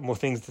 there's a couple more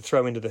things to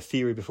throw into the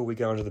theory before we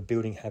go into the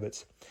building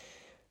habits.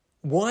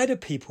 Why do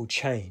people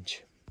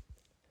change?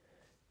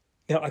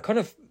 Now, I kind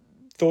of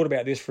thought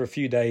about this for a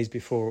few days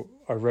before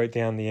I wrote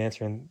down the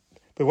answer.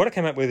 But what I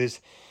came up with is,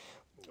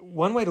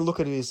 one way to look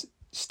at it is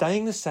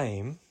staying the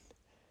same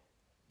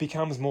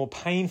becomes more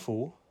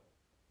painful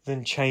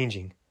than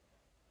changing.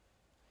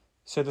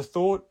 So the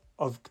thought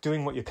of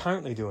doing what you're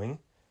currently doing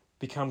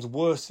becomes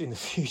worse in the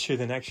future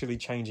than actually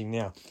changing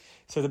now.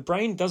 So the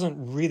brain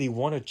doesn't really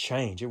want to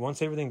change. It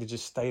wants everything to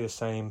just stay the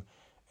same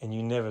and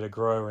you never to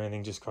grow or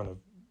anything, just kind of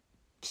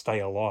stay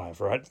alive,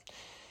 right?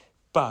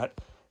 But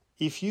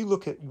if you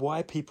look at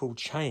why people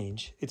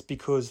change, it's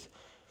because,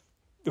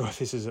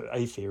 this is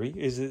a theory,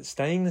 is that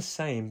staying the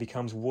same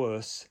becomes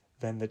worse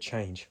than the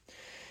change.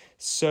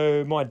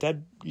 So my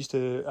dad used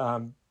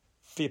to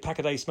be a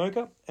pack-a-day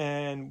smoker,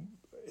 and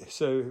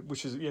so,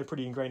 which is a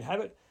pretty ingrained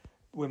habit.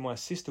 When my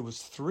sister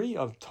was 3,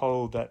 I'm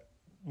told that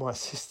my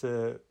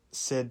sister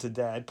said to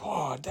Dad,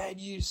 "Oh, Dad,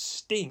 you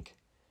stink,"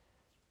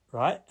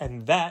 right?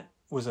 And that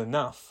was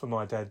enough for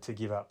my dad to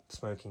give up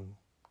smoking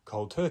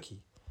cold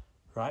turkey,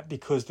 right?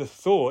 Because the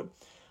thought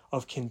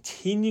of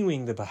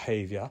continuing the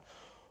behavior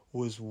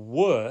was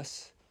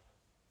worse,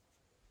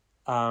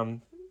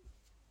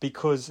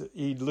 because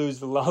he'd lose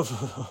the love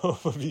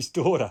of his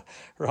daughter,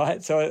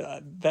 right?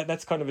 So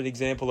that's kind of an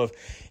example of,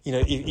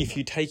 if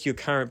you take your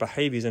current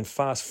behaviors and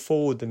fast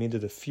forward them into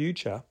the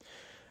future,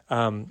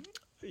 do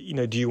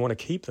you want to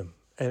keep them?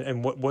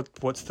 And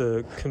what's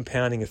the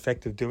compounding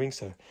effect of doing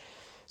so?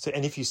 So,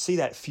 and if you see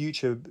that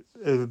future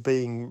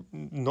being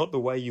not the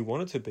way you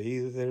want it to be,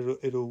 then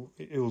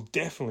it'll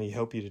definitely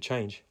help you to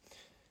change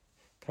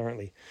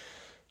currently.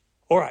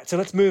 All right, so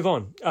let's move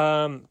on.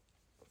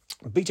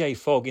 BJ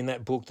Fogg, in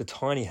that book, The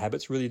Tiny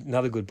Habits, really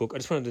another good book. I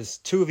just wanted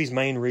to, 2 of his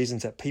main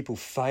reasons that people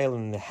fail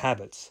in their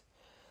habits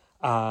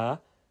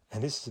are,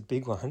 and this is a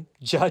big one,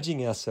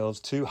 judging ourselves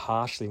too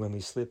harshly when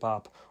we slip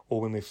up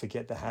or when we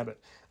forget the habit.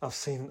 I've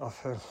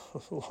heard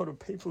a lot of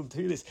people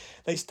do this.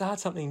 They start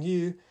something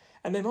new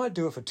and they might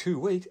do it for 2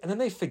 weeks and then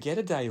they forget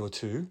a day or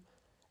two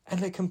and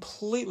they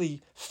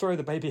completely throw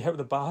the baby out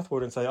with the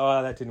bathwater and say,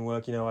 "Oh, that didn't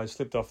work. I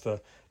jumped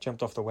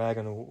off the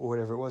wagon," or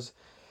whatever it was.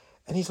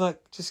 And he's like,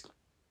 just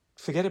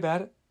forget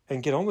about it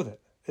and get on with it.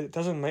 It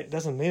doesn't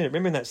mean it.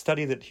 Remember in that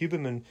study that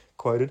Huberman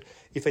quoted,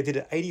 if they did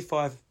it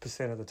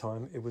 85% of the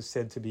time, it was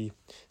said to be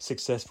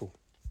successful.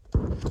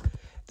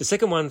 The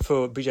second one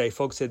for BJ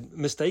Fogg said,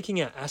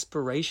 mistaking our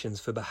aspirations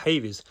for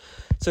behaviours.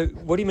 So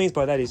what he means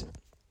by that is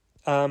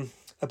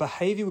a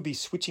behaviour would be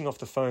switching off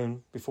the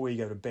phone before you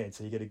go to bed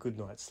so you get a good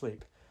night's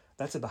sleep.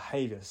 That's a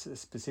behaviour, a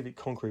specific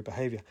concrete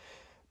behaviour.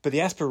 But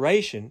the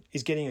aspiration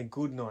is getting a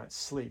good night's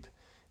sleep.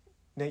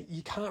 Now,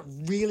 you can't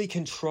really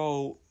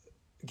control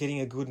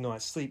getting a good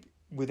night's sleep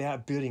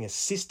without building a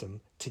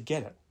system to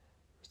get it.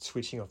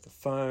 Switching off the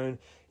phone,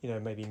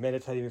 maybe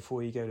meditating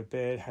before you go to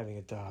bed, having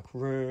a dark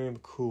room,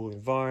 cool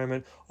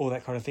environment, all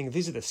that kind of thing.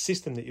 This is the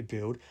system that you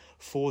build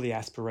for the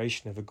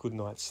aspiration of a good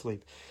night's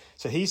sleep.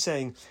 So he's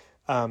saying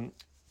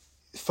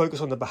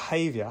focus on the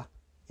behaviour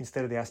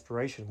instead of the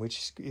aspiration,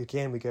 which,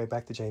 again, we go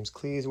back to James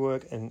Clear's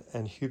work and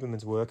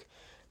Huberman's work,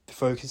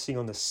 focusing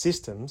on the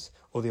systems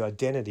or the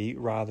identity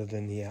rather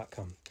than the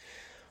outcome.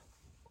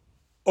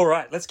 All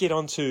right, let's get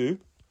on to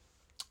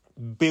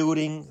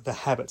building the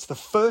habits. The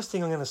first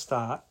thing I'm going to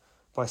start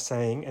by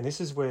saying, and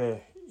this is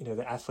where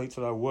the athletes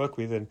that I work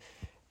with and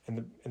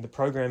the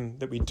program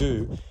that we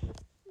do,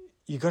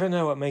 you got to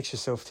know what makes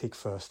yourself tick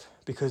first,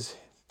 because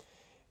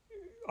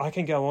I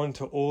can go on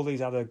to all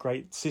these other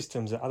great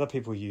systems that other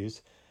people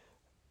use,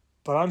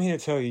 but I'm here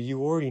to tell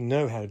you already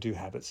know how to do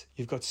habits.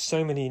 You've got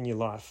so many in your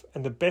life,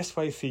 and the best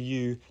way for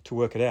you to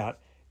work it out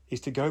is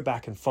to go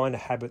back and find a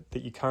habit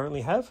that you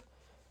currently have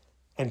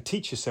and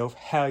teach yourself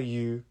how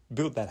you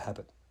build that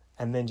habit,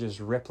 and then just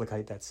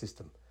replicate that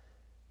system.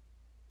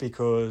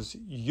 Because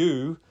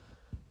you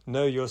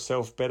know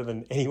yourself better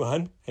than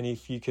anyone, and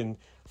if you can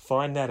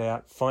find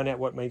out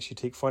what makes you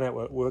tick, find out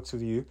what works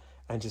with you,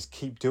 and just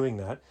keep doing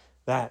that,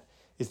 that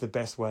is the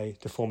best way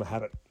to form a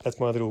habit. That's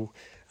my little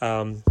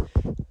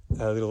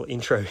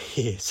intro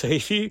here. So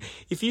if you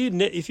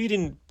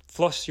didn't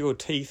floss your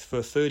teeth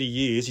for 30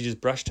 years, you just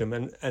brushed them,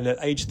 and at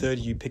age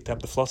 30 you picked up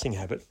the flossing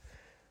habit,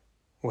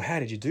 well, how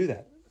did you do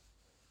that?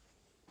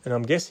 And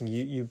I'm guessing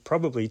you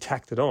probably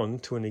tacked it on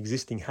to an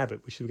existing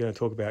habit, which we're going to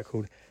talk about,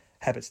 called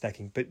habit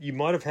stacking. But you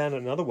might have found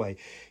it another way.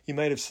 You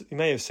may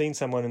have seen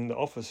someone in the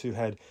office who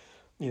had,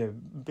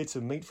 bits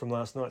of meat from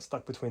last night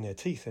stuck between their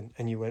teeth,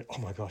 and you went, "Oh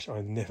my gosh,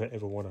 I never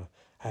ever want to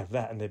have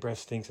that," and their breath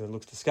stinks and it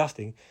looks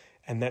disgusting.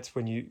 And that's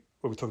when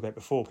what we talked about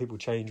before, people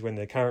change when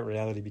their current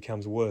reality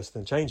becomes worse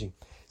than changing.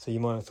 So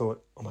you might have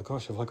thought, "Oh my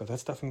gosh, have I got that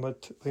stuff in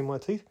my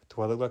teeth?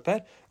 Do I look like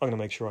that? I'm going to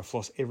make sure I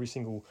floss every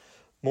single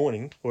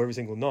morning or every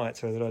single night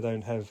so that I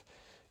don't have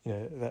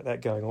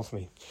that going on for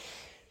me."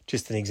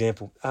 Just an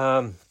example.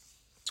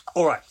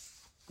 All right,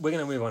 we're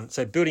going to move on.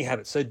 So building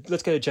habits. So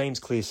let's go to James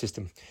Clear's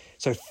system.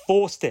 So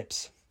 4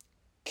 steps: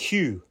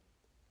 cue,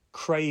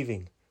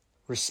 craving,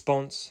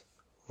 response,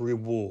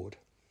 reward.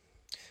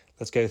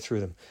 Let's go through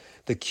them.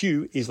 The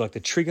cue is like the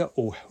trigger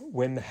or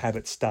when the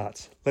habit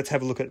starts. Let's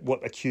have a look at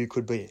what a cue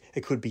could be.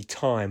 It could be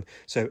time.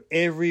 So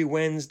every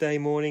Wednesday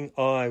morning,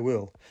 I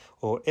will.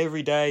 Or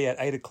every day at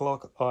 8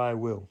 o'clock, I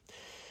will.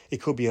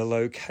 It could be a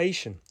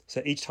location.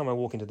 So each time I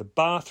walk into the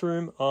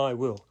bathroom, I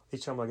will.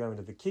 Each time I go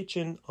into the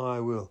kitchen, I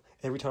will.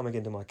 Every time I get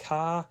into my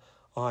car,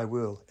 I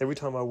will. Every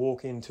time I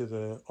walk into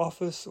the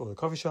office or the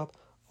coffee shop,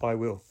 I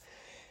will.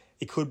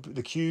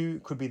 The cue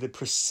could be the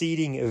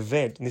preceding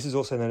event, and this is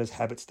also known as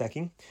habit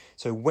stacking.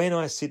 So when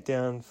I sit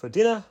down for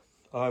dinner,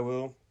 I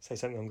will say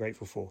something I'm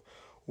grateful for.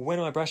 When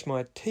I brush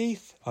my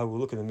teeth, I will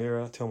look in the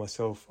mirror, tell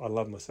myself I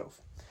love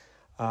myself.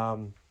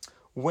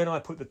 When I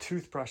put the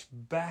toothbrush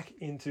back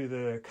into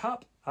the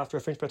cup after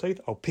I finish my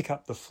teeth, I'll pick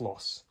up the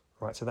floss,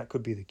 right? So that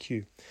could be the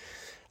cue.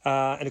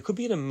 And it could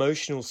be an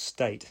emotional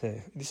state.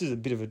 This is a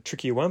bit of a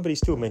trickier one, but he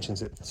still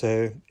mentions it.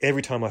 So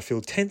every time I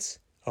feel tense,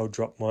 I'll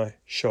drop my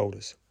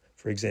shoulders,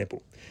 for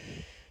example.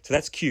 So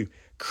that's Q.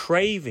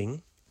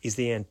 Craving is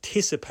the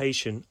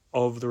anticipation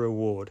of the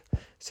reward.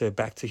 So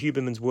back to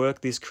Huberman's work,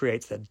 this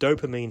creates that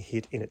dopamine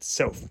hit in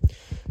itself.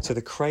 So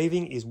the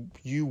craving is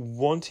you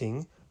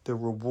wanting the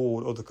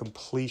reward or the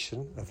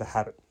completion of the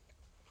habit.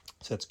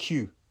 So that's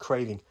Q,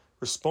 craving.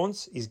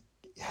 Response is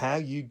how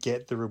you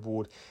get the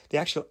reward. The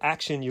actual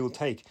action you'll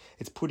take.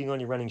 It's putting on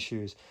your running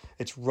shoes.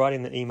 It's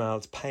writing the email.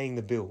 It's paying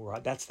the bill,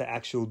 right? That's the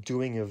actual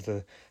doing of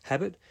the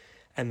habit.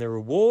 And the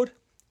reward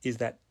is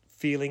that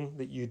feeling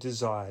that you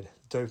desired,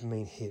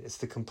 dopamine hit. It's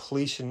the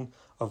completion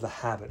of the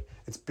habit.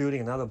 It's building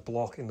another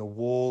block in the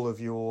wall of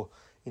your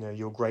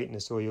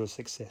greatness or your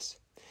success.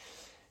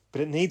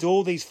 But it needs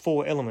all these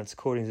 4 elements,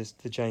 according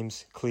to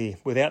James Clear.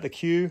 Without the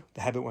Q,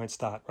 the habit won't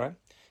start, right?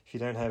 If you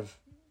don't have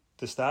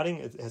the starting,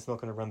 it's not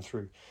going to run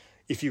through.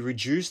 If you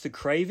reduce the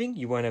craving,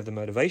 you won't have the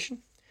motivation.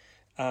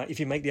 If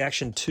you make the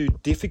action too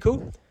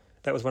difficult,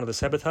 that was one of the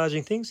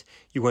sabotaging things,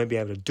 you won't be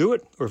able to do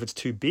it, or if it's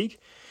too big.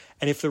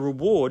 And if the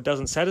reward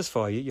doesn't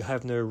satisfy you, you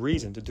have no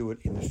reason to do it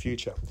in the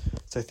future.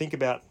 So think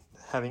about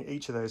having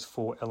each of those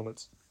 4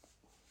 elements.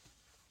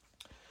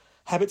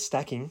 Habit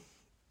stacking,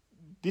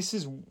 this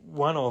is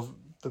one of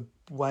the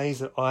ways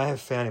that I have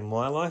found in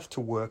my life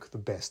to work the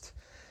best.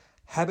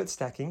 Habit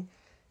stacking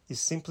is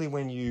simply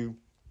when you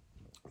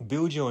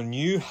build your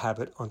new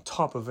habit on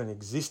top of an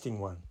existing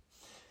one.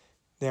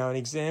 Now, an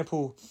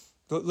example,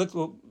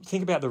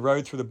 think about the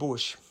road through the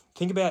bush.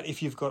 Think about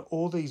if you've got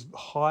all these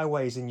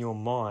highways in your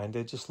mind,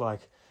 they're just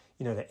like,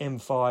 the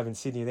M5 in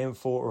Sydney, the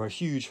M4, or a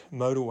huge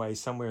motorway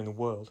somewhere in the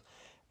world,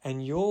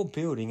 and you're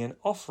building an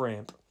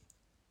off-ramp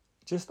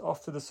just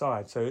off to the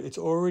side. So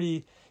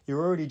you're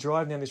already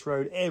driving down this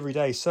road every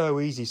day, so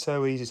easy.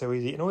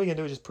 And all you're going to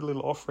do is just put a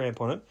little off-ramp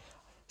on it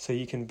so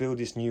you can build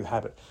this new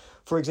habit.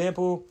 For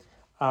example,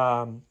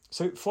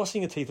 so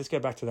flossing your teeth, let's go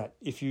back to that.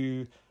 If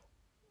you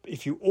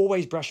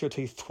always brush your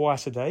teeth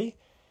twice a day,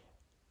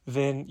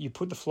 then you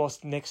put the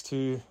floss next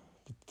to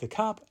the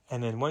cup,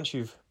 and then once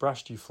you've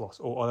brushed, you floss,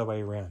 or other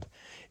way around.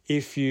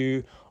 If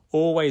you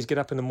always get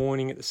up in the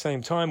morning at the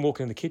same time, walk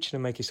in the kitchen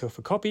and make yourself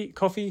a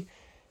coffee,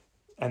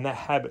 and that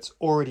habit's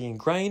already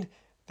ingrained,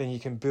 then you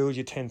can build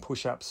your 10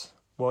 push-ups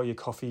while your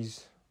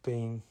coffee's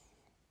being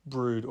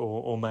brewed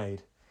or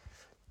made.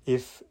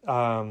 If,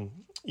 I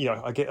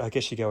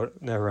guess you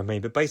know what I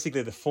mean, but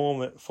basically the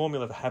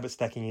formula for habit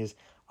stacking is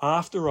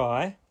after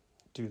I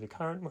do the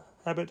current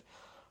habit,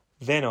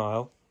 then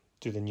I'll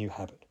do the new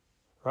habit,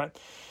 right?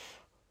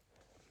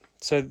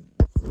 So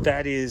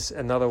that is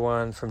another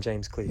one from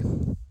James Clear.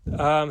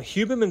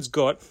 Huberman's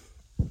got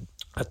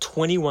a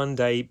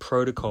 21-day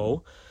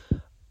protocol.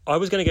 I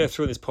was going to go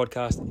through this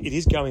podcast. It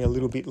is going a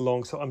little bit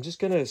long, so I'm just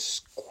going to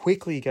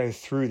quickly go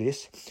through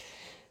this.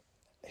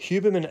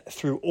 Huberman,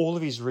 through all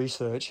of his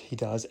research he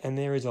does, and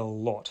there is a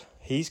lot,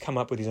 he's come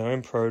up with his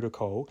own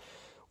protocol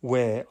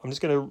where I'm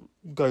just going to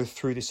go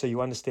through this so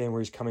you understand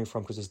where he's coming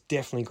from, because it's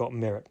definitely got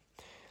merit.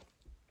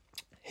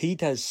 He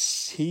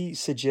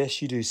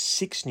suggests you do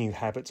 6 new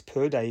habits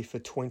per day for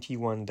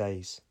 21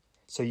 days.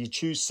 So you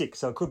choose 6.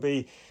 So it could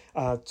be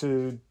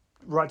to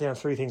write down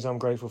 3 things I'm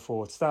grateful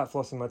for, to start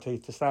flossing my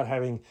teeth, to start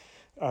having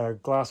a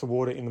glass of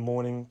water in the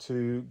morning,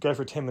 to go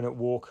for a 10-minute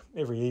walk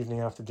every evening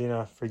after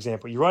dinner, for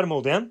example. You write them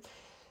all down,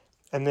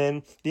 and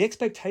then the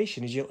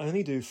expectation is you'll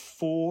only do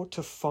 4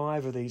 to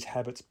 5 of these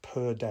habits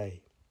per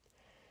day.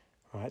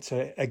 All right,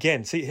 so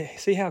again,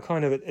 see how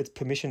kind of it's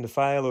permission to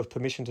fail or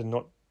permission to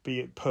not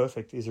be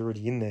perfect is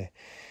already in there.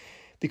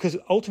 Because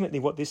ultimately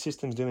what this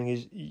system's doing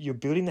is you're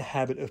building the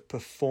habit of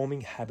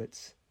performing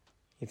habits,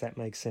 if that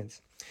makes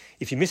sense.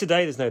 If you miss a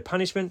day, there's no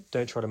punishment.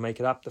 Don't try to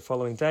make it up the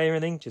following day or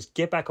anything. Just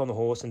get back on the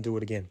horse and do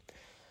it again.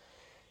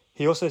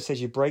 He also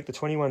says you break the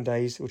 21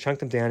 days or chunk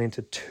them down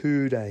into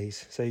 2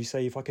 days. So you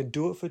say, if I can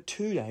do it for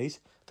 2 days,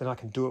 then I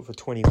can do it for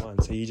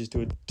 21. So you just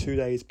do it 2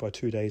 days by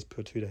 2 days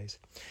per 2 days.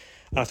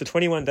 After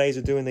 21 days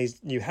of doing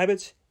these new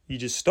habits, you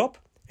just stop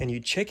and you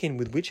check in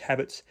with which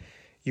habits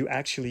you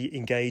actually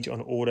engage on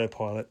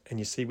autopilot, and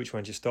you see which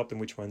ones you stopped and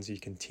which ones you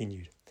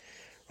continued.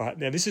 Right,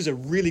 now this is a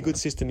really good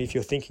system if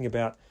you're thinking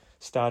about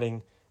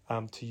starting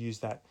to use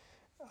that.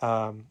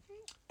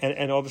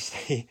 And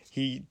obviously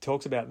he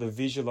talks about the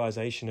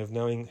visualization of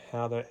knowing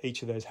how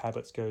each of those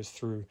habits goes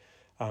through,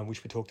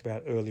 which we talked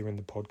about earlier in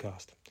the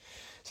podcast.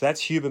 So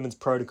that's Huberman's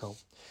protocol.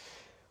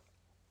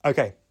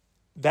 Okay,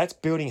 that's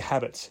building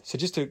habits. So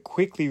just to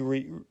quickly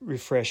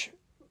refresh,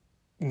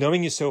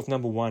 knowing yourself,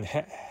 number one,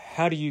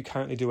 how do you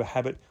currently do a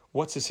habit?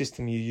 What's the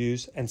system you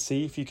use? And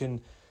see if you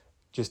can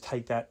just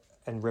take that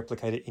and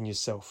replicate it in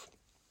yourself.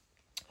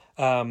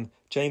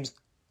 James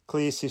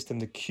Clear system,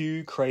 the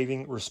cue,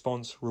 craving,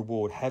 response,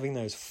 reward, having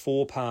those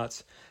 4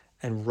 parts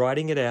and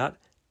writing it out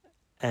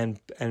and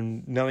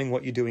knowing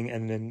what you're doing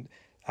and then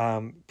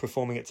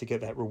performing it to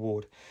get that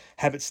reward.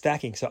 Habit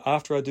stacking. So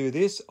after I do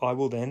this, I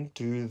will then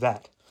do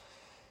that.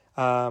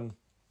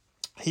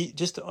 He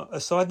just a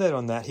side note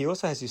on that, he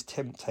also has this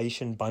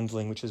temptation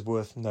bundling, which is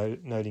worth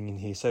noting in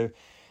here. So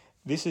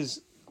this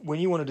is when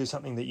you want to do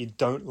something that you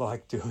don't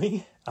like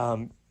doing,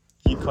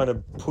 you kind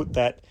of put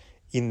that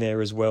in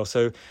there as well.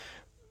 So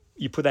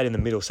you put that in the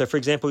middle. So for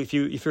example, if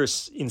you're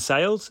in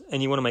sales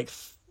and you want to make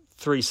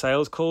 3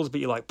 sales calls, but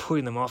you're like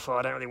putting them off,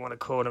 I don't really want to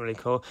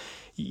call,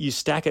 you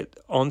stack it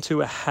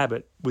onto a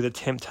habit with a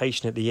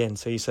temptation at the end.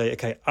 So you say,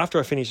 okay, after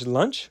I finish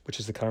lunch, which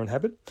is the current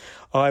habit,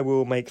 I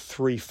will make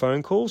 3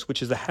 phone calls,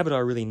 which is the habit I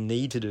really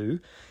need to do.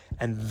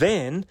 And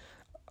then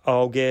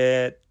I'll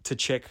get to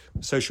check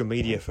social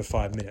media for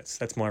 5 minutes.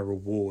 That's my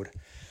reward.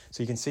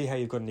 So you can see how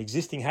you've got an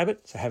existing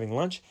habit. So having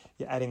lunch,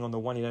 you're adding on the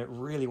one you don't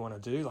really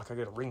want to do. Like, I've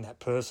got to ring that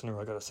person,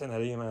 or I've got to send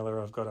that email, or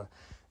I've got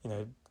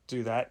to,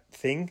 do that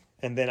thing.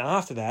 And then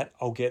after that,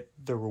 I'll get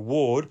the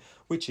reward,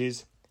 which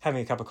is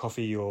having a cup of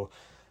coffee or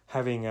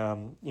having,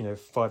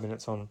 5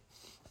 minutes on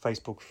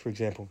Facebook, for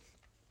example.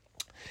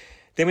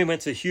 Then we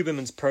went to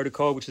Huberman's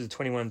protocol, which is a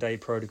 21-day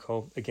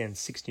protocol. Again,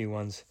 6 new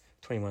ones,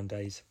 21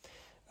 days,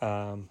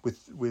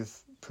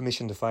 with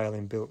permission to fail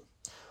inbuilt.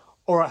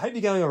 All right, hope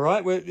you're going all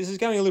right. This is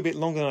going a little bit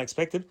longer than I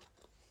expected.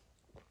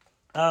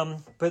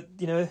 But,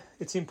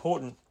 it's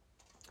important.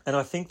 And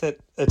I think that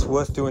it's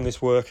worth doing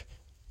this work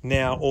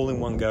now all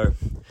in one go.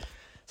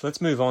 So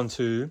let's move on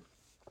to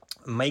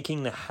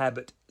making the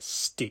habit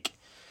stick.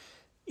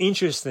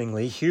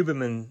 Interestingly,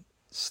 Huberman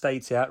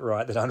states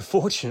outright that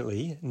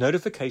unfortunately,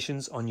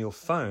 notifications on your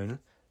phone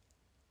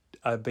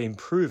have been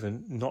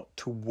proven not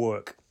to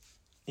work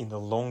in the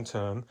long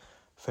term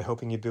for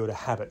helping you build a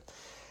habit.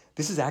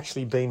 This has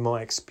actually been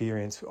my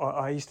experience.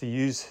 I used to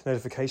use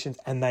notifications,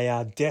 and they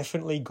are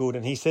definitely good.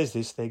 And he says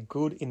this, they're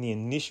good in the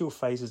initial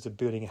phases of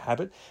building a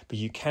habit, but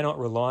you cannot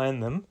rely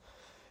on them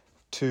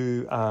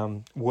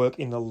to work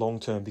in the long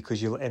term,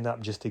 because you'll end up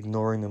just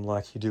ignoring them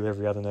like you do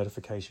every other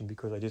notification,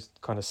 because they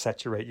just kind of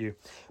saturate you.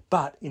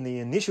 But in the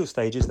initial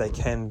stages, they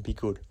can be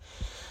good.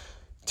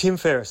 Tim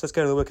Ferriss. Let's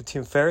go to the work of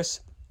Tim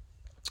Ferriss.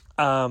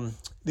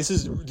 This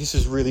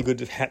is really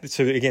good.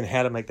 So again,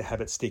 how to make the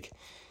habit stick.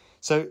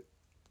 So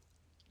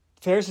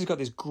Ferriss has got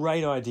this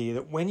great idea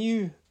that when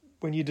you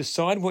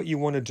decide what you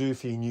want to do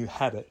for your new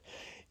habit,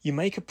 you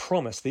make a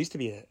promise. There used to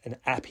be an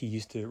app he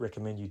used to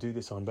recommend you do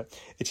this on, but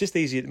it's just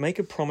easier to make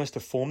a promise to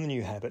form the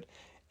new habit.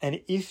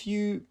 And if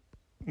you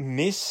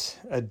miss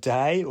a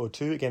day or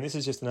two, again, this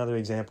is just another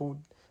example,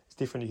 it's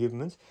different to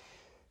Huberman's,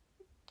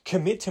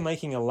 commit to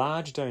making a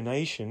large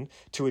donation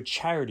to a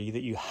charity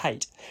that you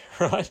hate,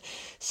 right?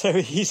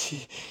 So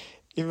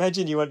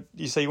imagine you want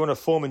to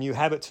form a new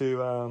habit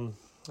to,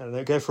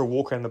 go for a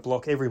walk around the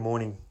block every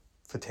morning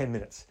for 10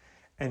 minutes.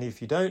 And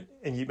if you don't,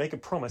 and you make a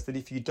promise that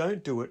if you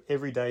don't do it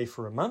every day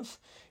for a month,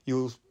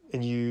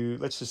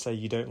 let's just say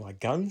you don't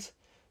like guns,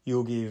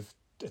 you'll give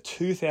a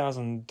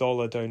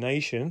 $2,000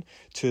 donation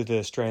to the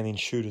Australian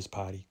Shooters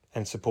Party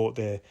and support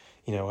their,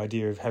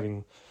 idea of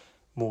having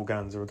more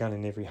guns, or a gun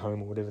in every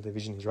home, or whatever their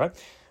vision is, right?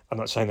 I'm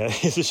not saying that,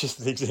 this is just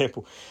an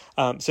example.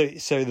 So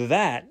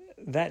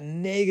that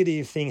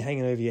negative thing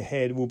hanging over your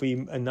head will be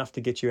enough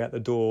to get you out the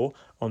door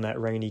on that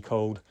rainy,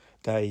 cold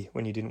day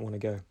when you didn't want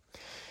to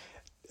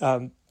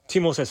go.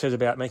 Tim also says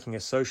about making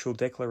a social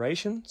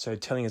declaration, so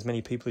telling as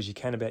many people as you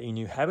can about your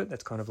new habit.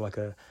 That's kind of like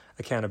a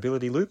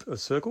accountability loop, a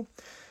circle.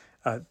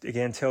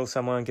 Again, tell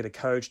someone, get a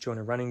coach, join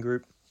a running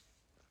group.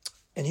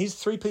 And here's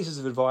 3 pieces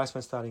of advice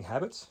when starting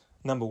habits.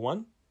 Number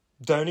 1,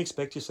 don't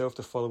expect yourself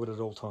to follow it at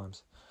all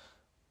times.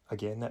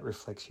 Again, that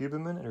reflects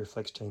Huberman, and it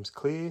reflects James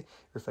Clear, it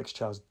reflects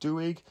Charles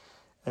Duhigg,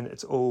 and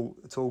it's all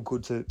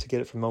good to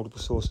get it from multiple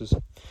sources.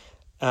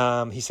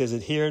 He says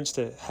adherence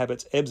to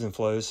habits ebbs and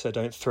flows, so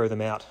don't throw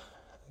them out.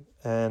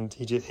 And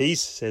he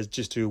says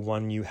just do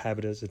one new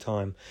habit at a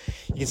time.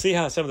 You can see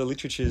how some of the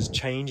literature is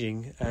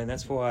changing, and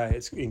that's why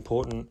it's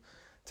important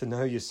to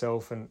know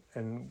yourself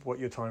and what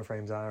your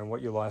timeframes are and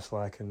what your life's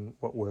like and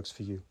what works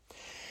for you.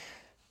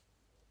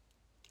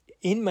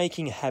 In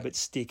making a habit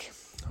stick,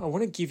 I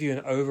want to give you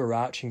an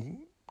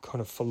overarching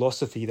kind of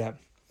philosophy that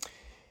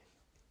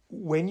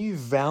when you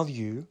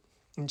value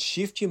and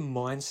shift your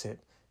mindset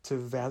to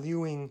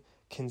valuing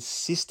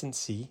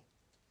consistency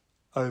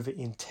over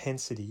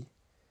intensity,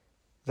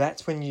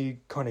 that's when you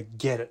kind of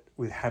get it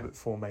with habit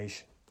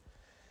formation.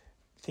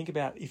 Think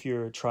about if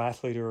you're a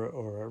triathlete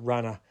or a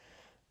runner,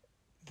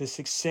 the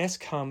success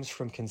comes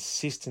from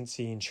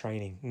consistency in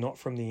training, not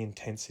from the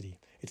intensity.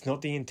 It's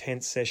not the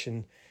intense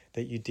session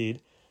that you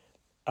did.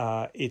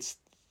 It's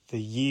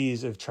the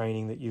years of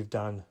training that you've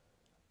done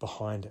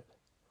behind it,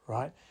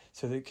 right?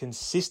 So the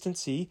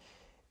consistency,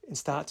 and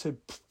start to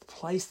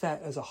place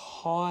that as a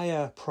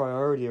higher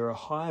priority or a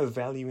higher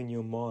value in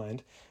your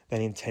mind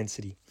than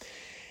intensity.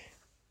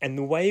 And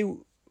the way I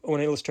want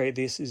to illustrate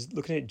this is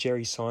looking at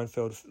Jerry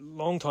Seinfeld. A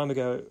long time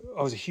ago,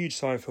 I was a huge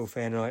Seinfeld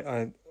fan,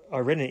 and I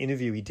read an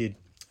interview he did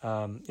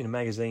in a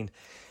magazine,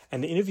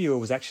 and the interviewer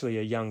was actually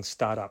a young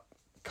startup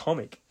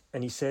comic,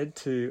 and he said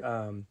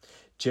to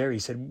Jerry,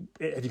 said,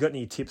 "Have you got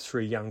any tips for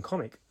a young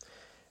comic?"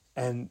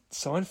 And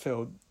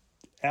Seinfeld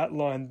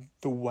outlined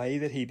the way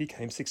that he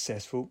became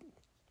successful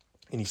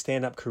in his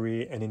stand-up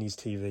career and in his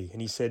TV.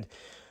 And he said,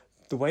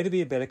 the way to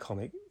be a better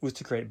comic was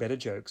to create better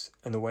jokes,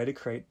 and the way to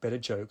create better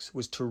jokes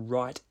was to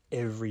write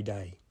every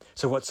day.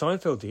 So what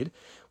Seinfeld did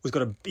was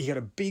he got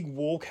a big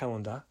wall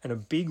calendar and a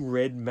big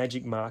red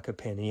magic marker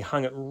pen, and he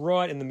hung it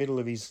right in the middle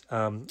of his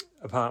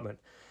apartment.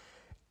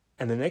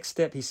 And the next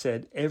step, he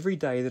said, every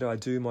day that I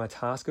do my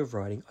task of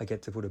writing, I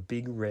get to put a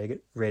big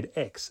red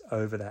X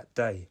over that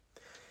day.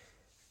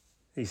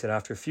 He said,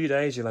 after a few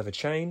days, you'll have a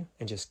chain,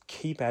 and just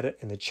keep at it,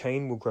 and the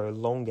chain will grow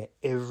longer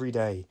every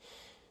day.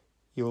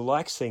 You'll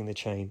like seeing the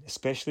chain,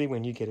 especially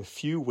when you get a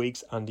few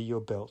weeks under your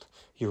belt.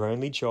 Your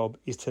only job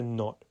is to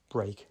not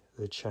break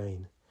the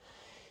chain.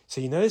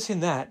 So you notice in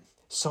that,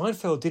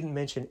 Seinfeld didn't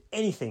mention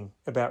anything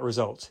about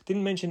results,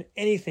 didn't mention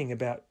anything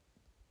about,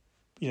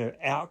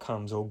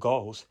 outcomes or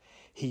goals.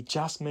 He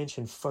just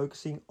mentioned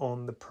focusing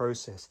on the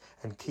process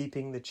and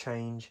keeping the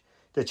chain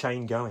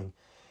going.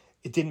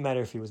 It didn't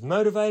matter if he was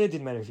motivated,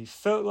 didn't matter if he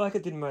felt like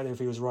it, didn't matter if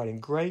he was writing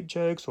great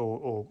jokes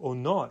or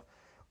not.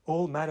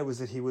 All that mattered was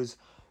that he was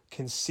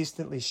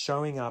consistently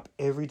showing up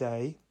every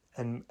day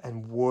and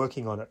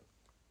working on it.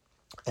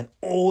 And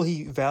all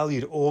he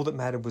valued, all that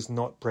mattered was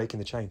not breaking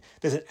the chain.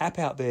 There's an app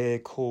out there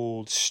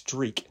called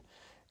Streak,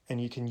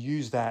 and you can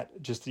use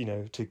that just,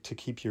 to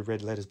keep your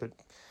red letters, but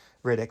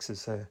red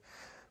X's. So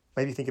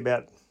maybe think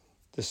about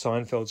the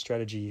Seinfeld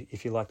strategy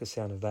if you like the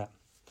sound of that.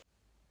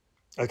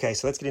 Okay,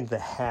 so let's get into the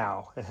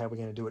how and how we're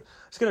going to do it.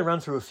 I'm just going to run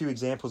through a few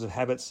examples of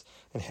habits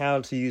and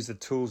how to use the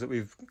tools that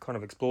we've kind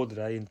of explored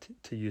today and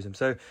to use them.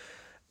 So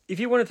if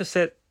you wanted to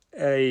set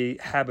a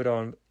habit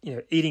on,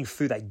 eating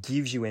food that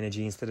gives you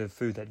energy instead of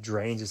food that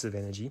drains us of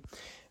energy,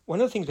 one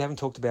of the things we haven't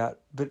talked about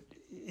but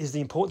is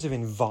the importance of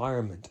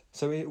environment.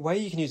 So a way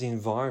you can use the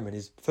environment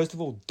is, first of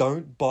all,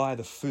 don't buy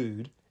the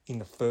food in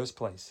the first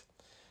place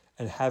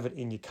and have it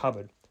in your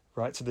cupboard,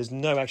 right? So there's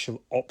no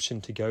actual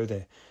option to go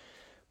there.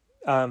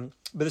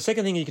 But the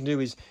second thing you can do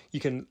is you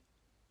can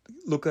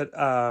look at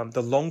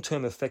the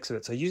long-term effects of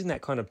it. So using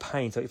that kind of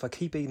pain. So if I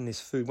keep eating this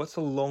food, what's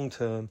the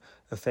long-term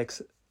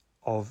effects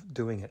of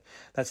doing it?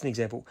 That's an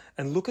example.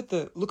 And look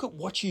at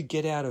what you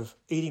get out of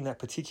eating that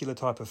particular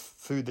type of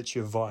food that's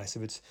your vice.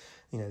 If it's,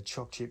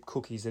 choc chip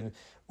cookies, and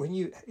when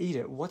you eat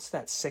it, what's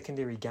that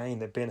secondary gain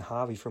that Ben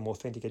Harvey from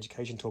Authentic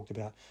Education talked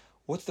about?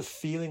 What's the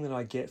feeling that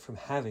I get from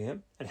having it,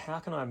 and how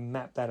can I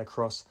map that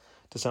across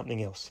to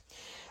something else?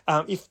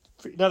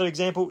 Another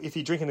example, if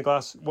you're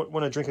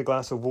want to drink a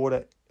glass of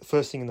water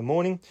first thing in the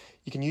morning,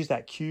 you can use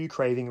that cue,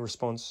 craving,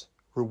 response,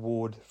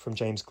 reward from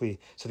James Clear.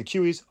 So the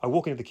cue is, I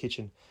walk into the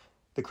kitchen.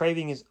 The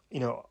craving is,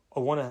 I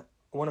want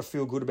to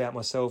feel good about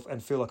myself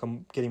and feel like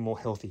I'm getting more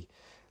healthy.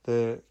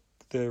 The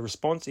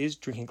response is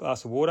drinking a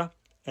glass of water,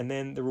 and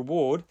then the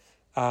reward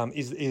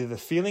is either the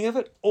feeling of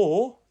it,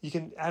 or you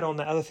can add on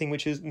the other thing,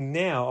 which is,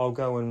 now I'll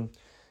go and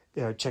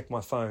check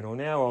my phone, or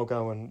now I'll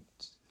go and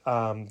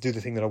do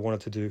the thing that I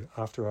wanted to do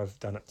after I've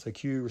done it. So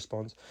cue,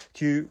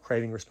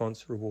 craving,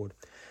 response, reward.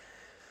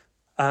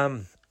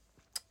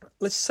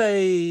 Let's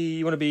say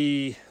you want to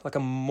be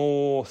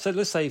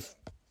let's say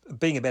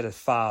being a better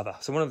father.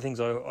 So one of the things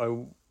I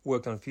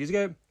worked on a few years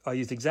ago, I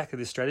used exactly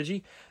this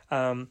strategy,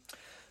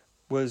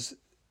 was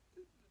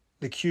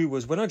the cue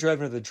was when I drove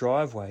into the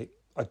driveway,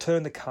 I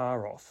turned the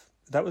car off.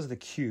 That was the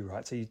cue,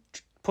 right? So you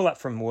pull up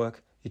from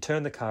work, you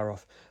turn the car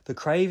off. The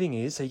craving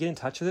is, so you get in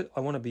touch with it, I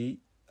want to be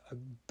a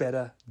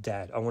better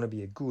dad. I want to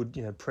be a good,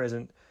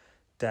 present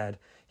dad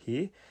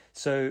here.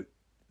 So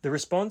the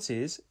response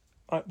is,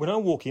 when I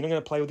walk in, I'm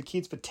going to play with the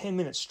kids for 10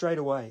 minutes straight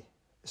away.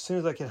 As soon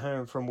as I get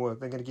home from work,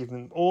 I'm going to give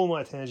them all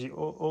my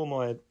all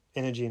my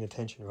energy and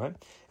attention, right?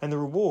 And the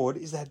reward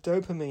is that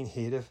dopamine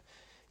hit of,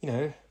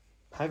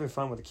 having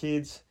fun with the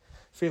kids,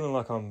 feeling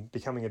like I'm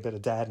becoming a better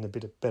dad and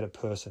a better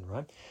person,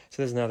 right? So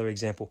there's another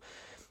example.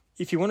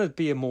 If you want to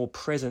be a more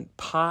present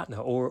partner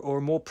or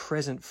a more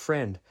present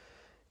friend,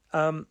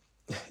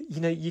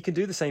 you can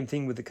do the same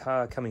thing with the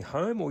car coming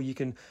home, or you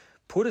can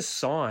put a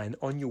sign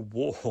on your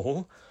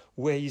wall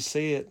where you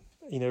see it,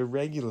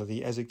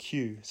 regularly as a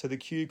cue. So the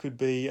cue could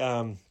be,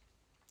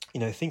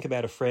 think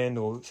about a friend,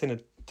 or send a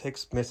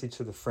text message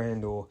to the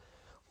friend, or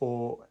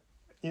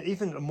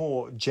even a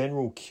more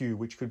general cue,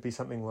 which could be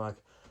something like,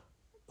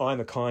 I'm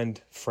a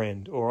kind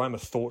friend, or I'm a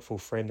thoughtful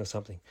friend, or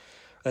something.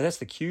 And that's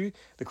the cue.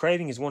 The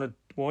craving is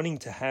wanting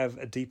to have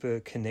a deeper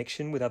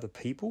connection with other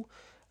people,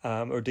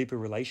 or a deeper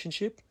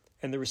relationship.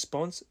 And the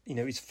response,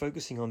 is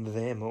focusing on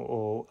them,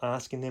 or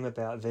asking them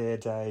about their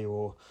day,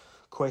 or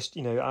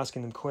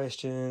asking them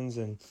questions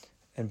and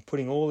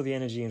putting all of the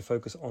energy and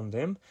focus on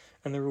them.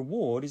 And the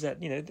reward is that,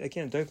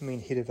 again,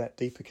 dopamine hit of that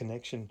deeper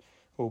connection,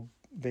 or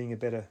being a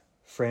better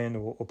friend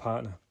or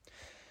partner.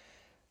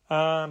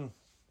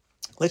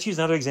 Let's use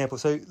another example.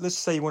 So let's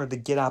say you wanted to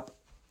get up.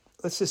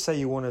 Let's just say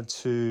you wanted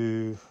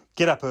to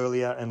get up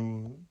earlier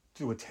and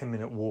do a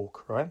 10-minute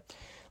walk, right?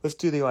 Let's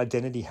do the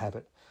identity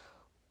habit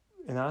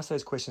and ask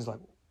those questions like,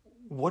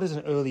 what does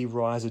an early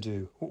riser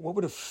do? What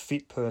would a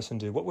fit person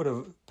do? What would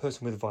a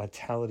person with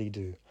vitality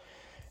do?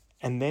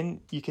 And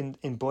then you can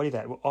embody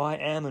that. Well, I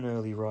am an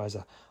early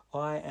riser.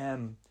 I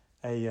am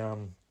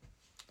a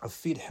a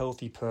fit,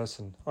 healthy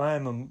person. I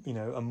am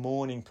a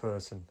morning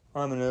person.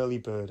 I'm an early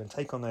bird, and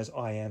take on those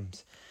I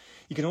ams.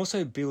 You can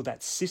also build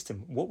that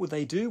system. What would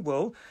they do?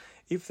 Well,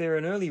 if they're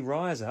an early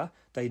riser,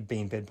 they'd be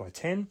in bed by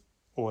 10,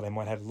 or they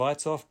might have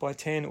lights off by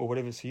 10, or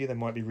whatever it's for you. They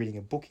might be reading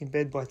a book in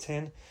bed by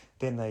 10.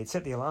 Then they'd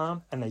set the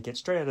alarm and they'd get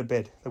straight out of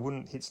bed. They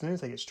wouldn't hit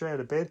snooze, they get straight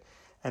out of bed,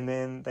 and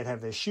then they'd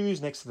have their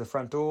shoes next to the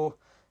front door.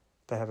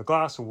 They have a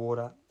glass of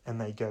water and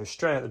they go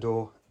straight out the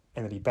door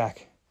and they'll be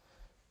back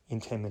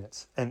in 10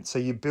 minutes. And so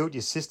you built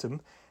your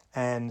system,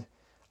 and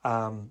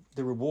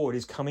the reward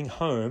is coming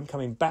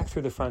back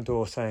through the front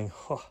door saying,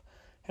 oh,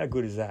 how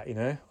good is that?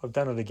 I've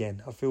done it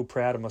again. I feel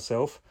proud of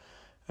myself,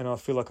 and I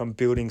feel like I'm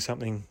building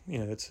something,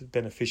 that's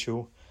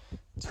beneficial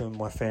to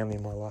my family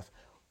and my life.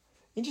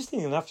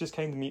 Interesting enough, just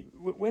came to me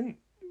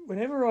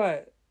whenever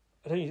I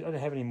don't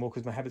have any more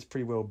because my habit's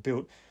pretty well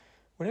built.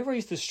 Whenever I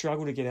used to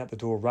struggle to get out the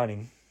door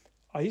running,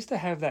 I used to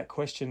have that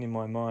question in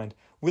my mind: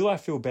 will I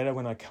feel better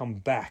when I come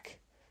back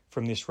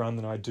from this run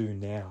than I do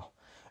now?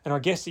 And I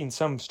guess in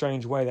some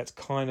strange way, that's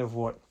kind of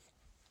what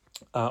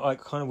I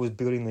kind of was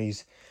building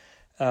these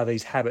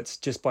habits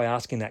just by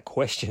asking that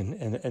question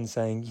and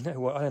saying, you know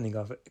what, I don't think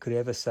I could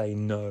ever say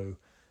no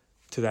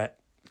to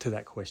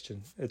that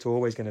question. It's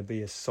always going to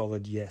be a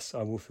solid yes.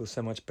 I will feel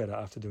so much better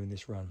after doing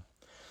this run.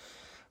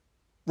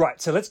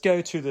 Right, so let's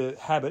go to the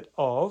habit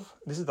of,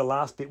 this is the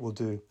last bit we'll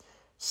do,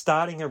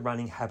 starting a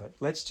running habit.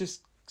 Let's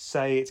just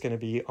say it's going to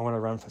be, I want to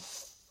run for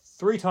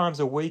 3 times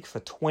a week for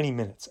 20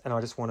 minutes. And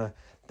that's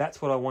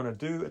what I want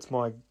to do. It's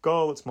my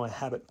goal. It's my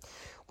habit.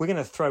 We're going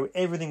to throw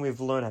everything we've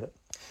learned at it.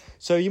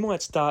 So you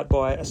might start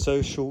by a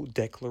social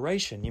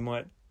declaration. You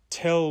might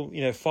tell,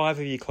 5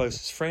 of your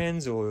closest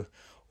friends or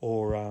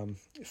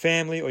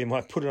family, or you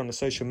might put it on the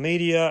social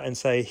media and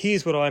say,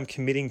 here's what I'm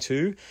committing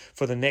to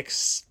for the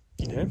next,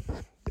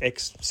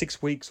 X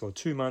 6 weeks or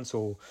 2 months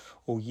or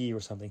year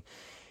or something.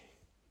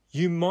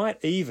 You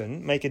might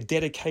even make a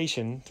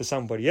dedication to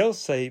somebody else,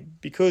 say,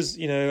 because,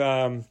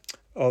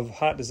 of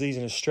heart disease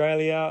in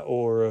Australia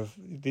or of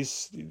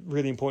this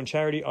really important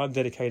charity, I'm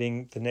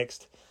dedicating the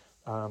next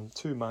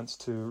 2 months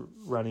to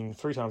running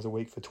 3 times a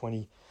week for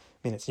 20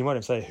 minutes. You might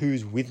even say,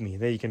 who's with me?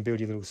 There you can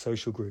build your little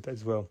social group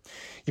as well.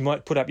 You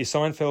might put up your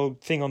Seinfeld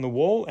thing on the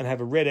wall and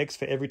have a red X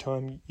for every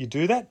time you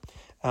do that,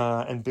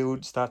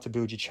 and start to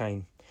build your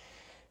chain.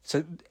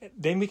 So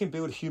then we can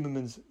build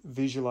Huberman's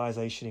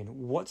visualization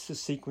in. What's the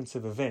sequence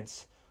of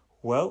events?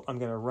 Well, I'm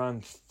going to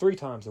run 3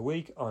 times a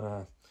week on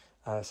a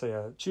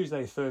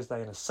Tuesday,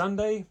 Thursday, and a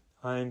Sunday.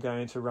 I'm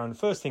going to run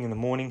first thing in the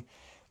morning,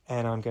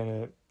 and I'm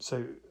going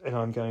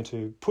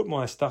to put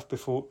my stuff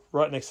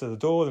right next to the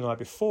door the night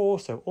before.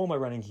 So all my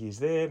running gear is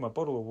there: my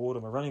bottle of water,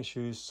 my running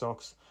shoes,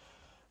 socks,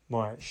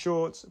 my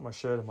shorts, my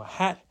shirt, and my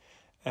hat,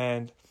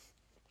 and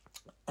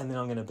then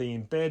I'm going to be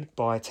in bed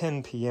by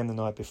 10 p.m. the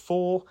night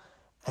before.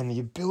 And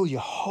you build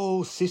your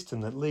whole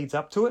system that leads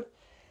up to it,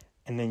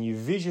 and then you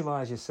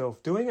visualize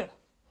yourself doing it,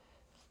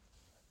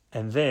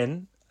 and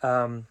then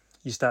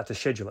you start to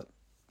schedule it.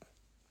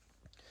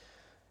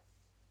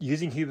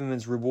 Using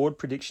Huberman's reward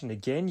prediction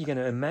again, you're going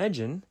to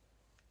imagine,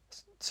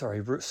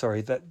 sorry,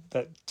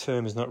 that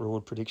term is not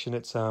reward prediction,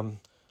 it's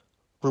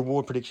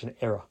reward prediction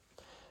error.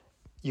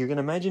 You're going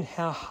to imagine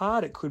how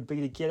hard it could be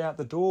to get out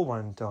the door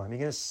one time. You're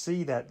going to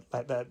see that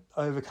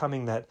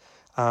overcoming that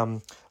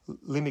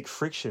limbic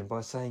friction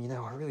by saying,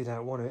 I really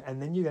don't want to. And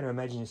then you're going to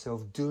imagine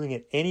yourself doing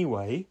it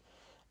anyway,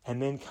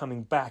 and then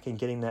coming back and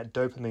getting that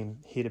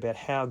dopamine hit about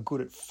how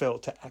good it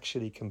felt to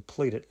actually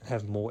complete it and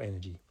have more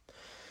energy.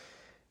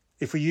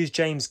 If we use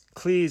James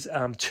Clear's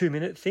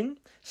 2-minute thing,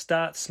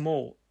 start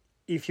small.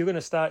 If you're going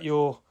to start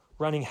your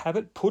running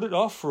habit, put it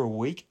off for a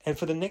week, and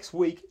for the next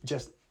week,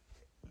 just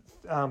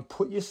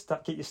get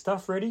your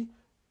stuff ready,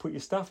 put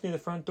your stuff near the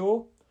front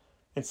door,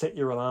 and set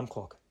your alarm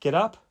clock. Get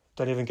up,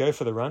 don't even go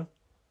for the run.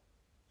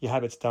 Your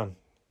habit's done.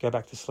 Go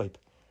back to sleep.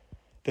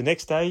 The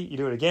next day, you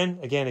do it again,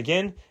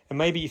 and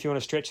maybe if you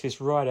want to stretch this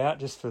right out,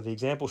 just for the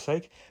example's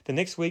sake, the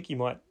next week you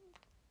might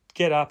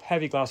get up,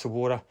 have your glass of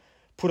water,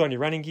 put on your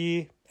running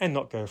gear, and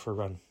not go for a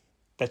run.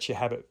 That's your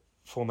habit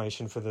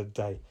formation for the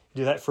day.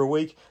 You do that for a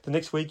week. The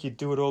next week, you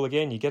do it all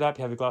again. You get up,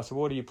 you have a glass of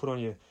water, you put on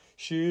your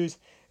shoes,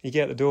 you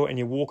get out the door, and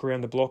you walk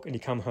around the block, and you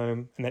come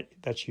home, and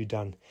that's you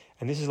done.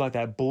 And this is like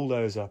that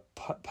bulldozer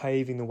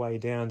paving the way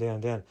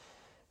down.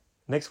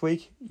 Next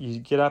week, you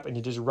get up and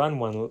you just run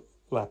one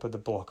lap of the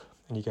block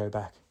and you go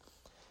back.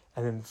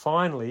 And then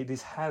finally,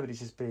 this habit is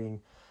just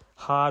being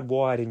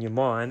hardwired in your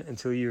mind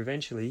until you're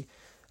eventually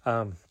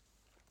out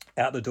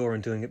the door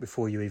and doing it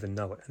before you even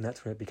know it. And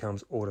that's when it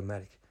becomes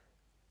automatic.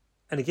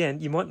 And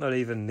again, you might not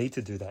even need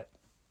to do that.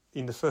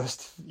 In the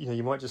first,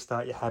 you might just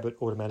start your habit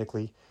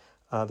automatically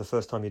the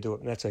first time you do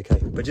it, and that's okay.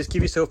 But just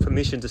give yourself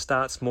permission to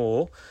start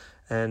small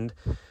and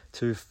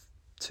to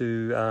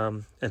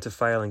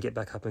fail and get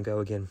back up and go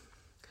again.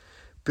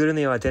 Building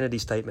the identity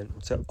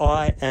statement. So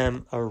I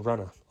am a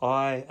runner.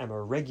 I am a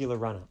regular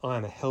runner. I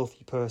am a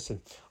healthy person.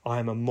 I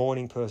am a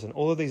morning person.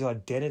 All of these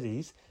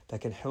identities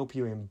that can help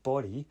you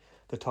embody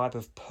the type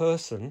of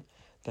person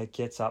that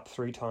gets up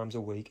 3 times a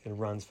week and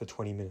runs for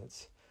 20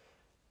 minutes.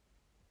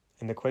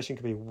 And the question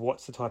could be,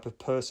 what's the type of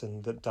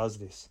person that does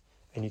this?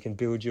 And you can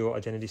build your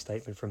identity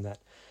statement from that.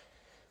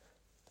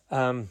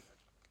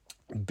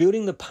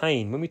 Building the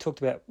pain. When we talked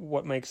about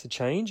what makes a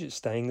change,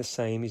 staying the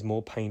same is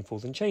more painful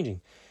than changing.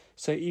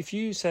 So if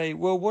you say,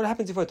 well, what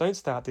happens if I don't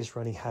start this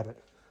running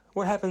habit?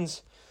 What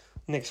happens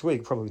next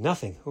week? Probably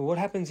nothing. Well, what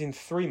happens in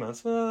 3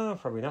 months? Well,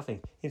 probably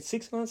nothing. In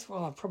 6 months?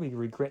 Well, I'll probably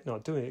regret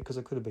not doing it because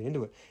I could have been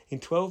into it. In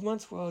 12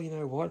 months? Well, you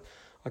know what?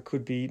 I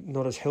could be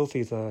not as healthy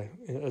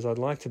as I'd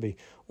like to be.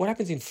 What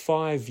happens in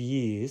 5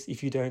 years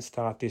if you don't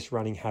start this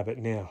running habit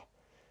now?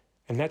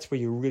 And that's where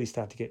you really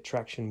start to get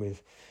traction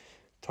with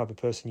the type of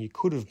person you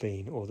could have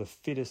been, or the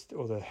fittest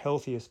or the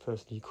healthiest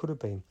person you could have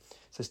been.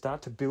 So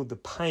start to build the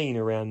pain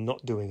around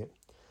not doing it.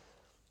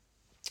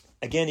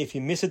 Again, if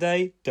you miss a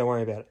day, don't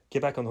worry about it.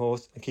 Get back on the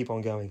horse and keep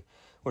on going.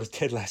 What does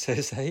Ted Lasso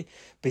say?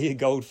 Be a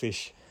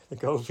goldfish. The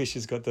goldfish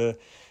has got the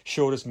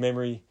shortest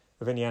memory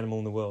of any animal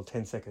in the world,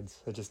 10 seconds.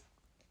 So just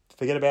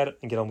forget about it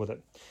and get on with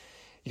it.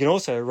 You can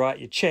also write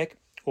your check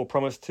or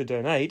promise to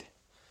donate,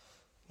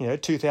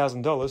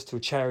 $2,000 to a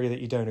charity that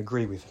you don't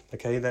agree with.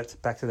 Okay, that's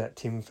back to that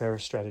Tim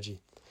Ferriss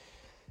strategy.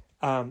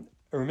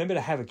 Remember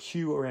to have a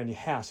cue around your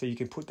house so you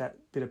can put that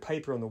bit of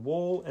paper on the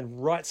wall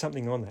and write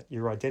something on that,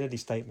 your identity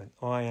statement.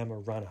 I am a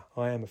runner.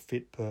 I am a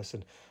fit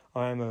person.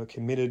 I am a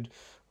committed,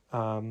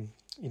 3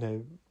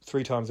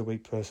 times a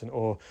week person,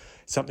 or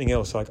something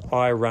else like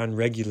I run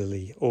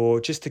regularly, or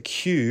just a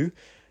cue.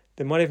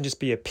 There might even just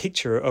be a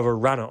picture of a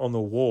runner on the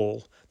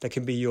wall that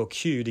can be your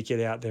cue to get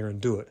out there and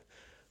do it,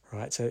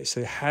 right?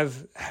 So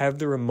have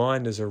the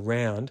reminders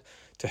around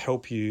to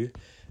help you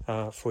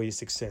for your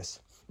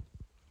success.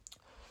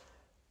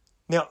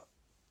 Now,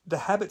 the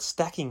habit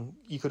stacking,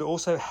 you could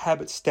also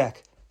habit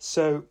stack.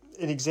 So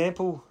an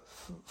example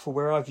for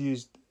where I've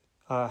used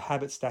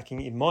habit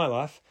stacking in my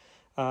life,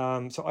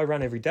 so I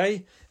run every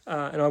day,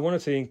 and I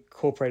wanted to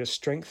incorporate a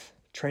strength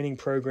training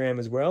program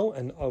as well.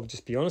 And I'll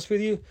just be honest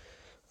with you,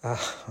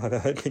 I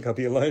don't think I'll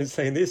be alone in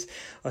saying this.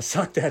 I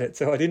sucked at it,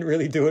 so I didn't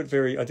really do it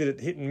I did it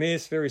hit and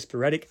miss, very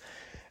sporadic.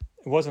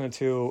 It wasn't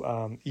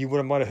until you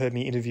might have heard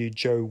me interview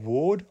Joe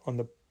Ward on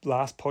the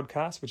last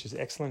podcast, which is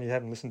excellent. If you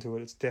haven't listened to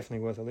it, it's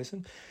definitely worth a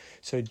listen.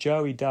 So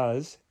Joey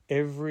does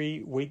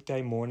every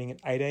weekday morning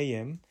at 8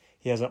 a.m.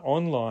 He has an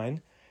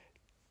online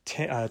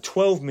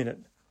 12-minute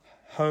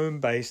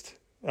home-based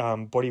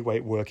body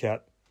weight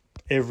workout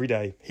every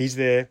day. He's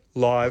there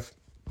live,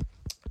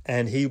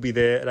 and he'll be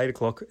there at 8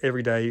 o'clock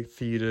every day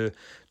for you to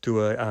do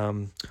a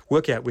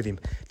workout with him.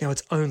 Now,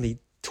 it's only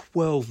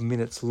 12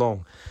 minutes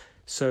long.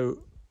 So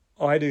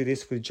I do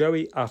this with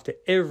Joey after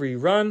every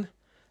run,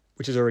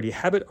 which is already a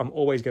habit. I'm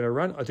always going to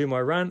run. I do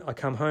my run. I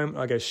come home.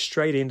 I go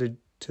straight into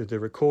the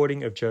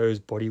recording of Joe's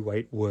body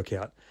weight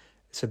workout.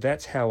 So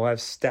that's how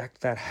I've stacked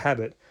that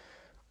habit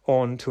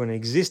onto an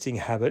existing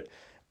habit.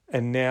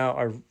 And now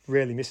I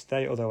rarely miss a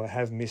day, although I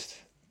have missed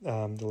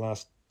the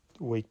last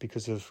week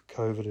because of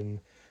COVID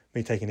and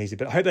me taking it easy.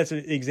 But I hope that's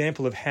an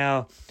example of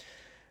how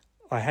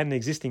I had an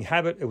existing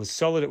habit. It was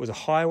solid. It was a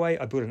highway.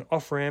 I built an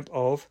off-ramp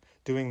of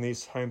doing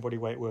this home body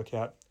weight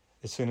workout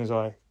as soon as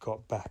I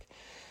got back.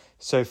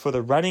 So for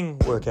the running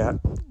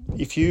workout,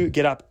 if you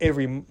get up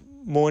every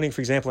morning,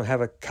 for example, and have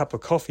a cup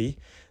of coffee,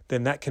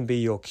 then that can be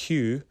your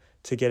cue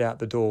to get out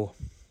the door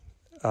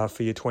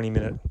for your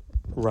 20-minute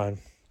run.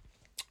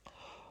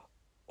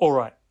 All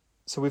right,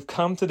 so we've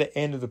come to the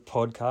end of the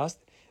podcast.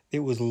 It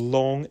was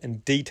long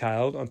and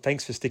detailed, and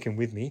thanks for sticking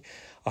with me.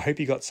 I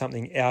hope you got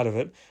something out of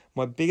it.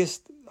 My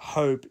biggest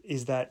hope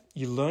is that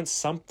you learned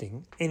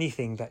something,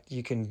 anything that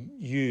you can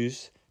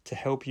use to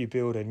help you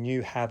build a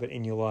new habit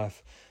in your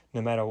life,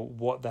 no matter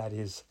what that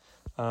is.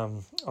 I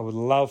would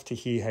love to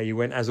hear how you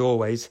went. As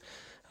always,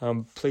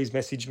 please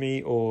message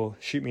me or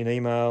shoot me an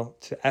email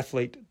to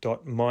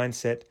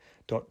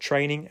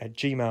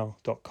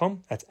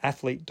athlete.mindset.training@gmail.com. That's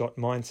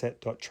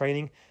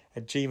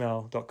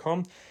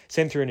athlete.mindset.training@gmail.com.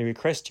 Send through any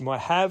requests you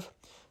might have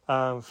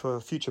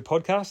for future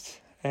podcasts,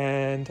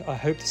 and I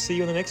hope to see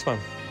you on the next one.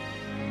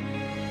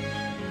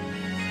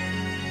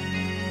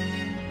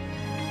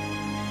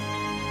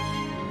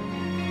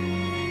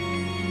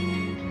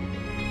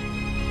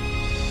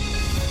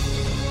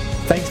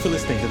 Thanks for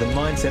listening to the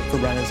Mindset for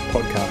Runners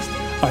podcast.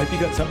 I hope you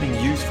got something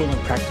useful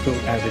and practical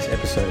out of this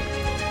episode.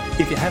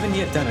 If you haven't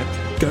yet done it,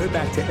 go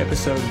back to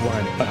episode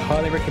 1. I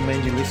highly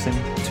recommend you listen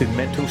to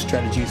Mental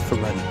Strategies for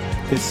Running.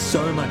 There's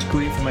so much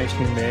good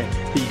information in there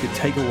that you could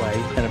take away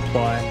and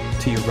apply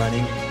to your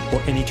running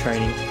or any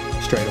training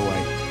straight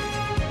away.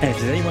 And if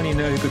there's anyone you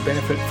know who could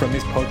benefit from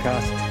this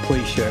podcast,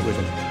 please share it with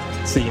them.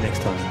 See you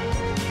next time.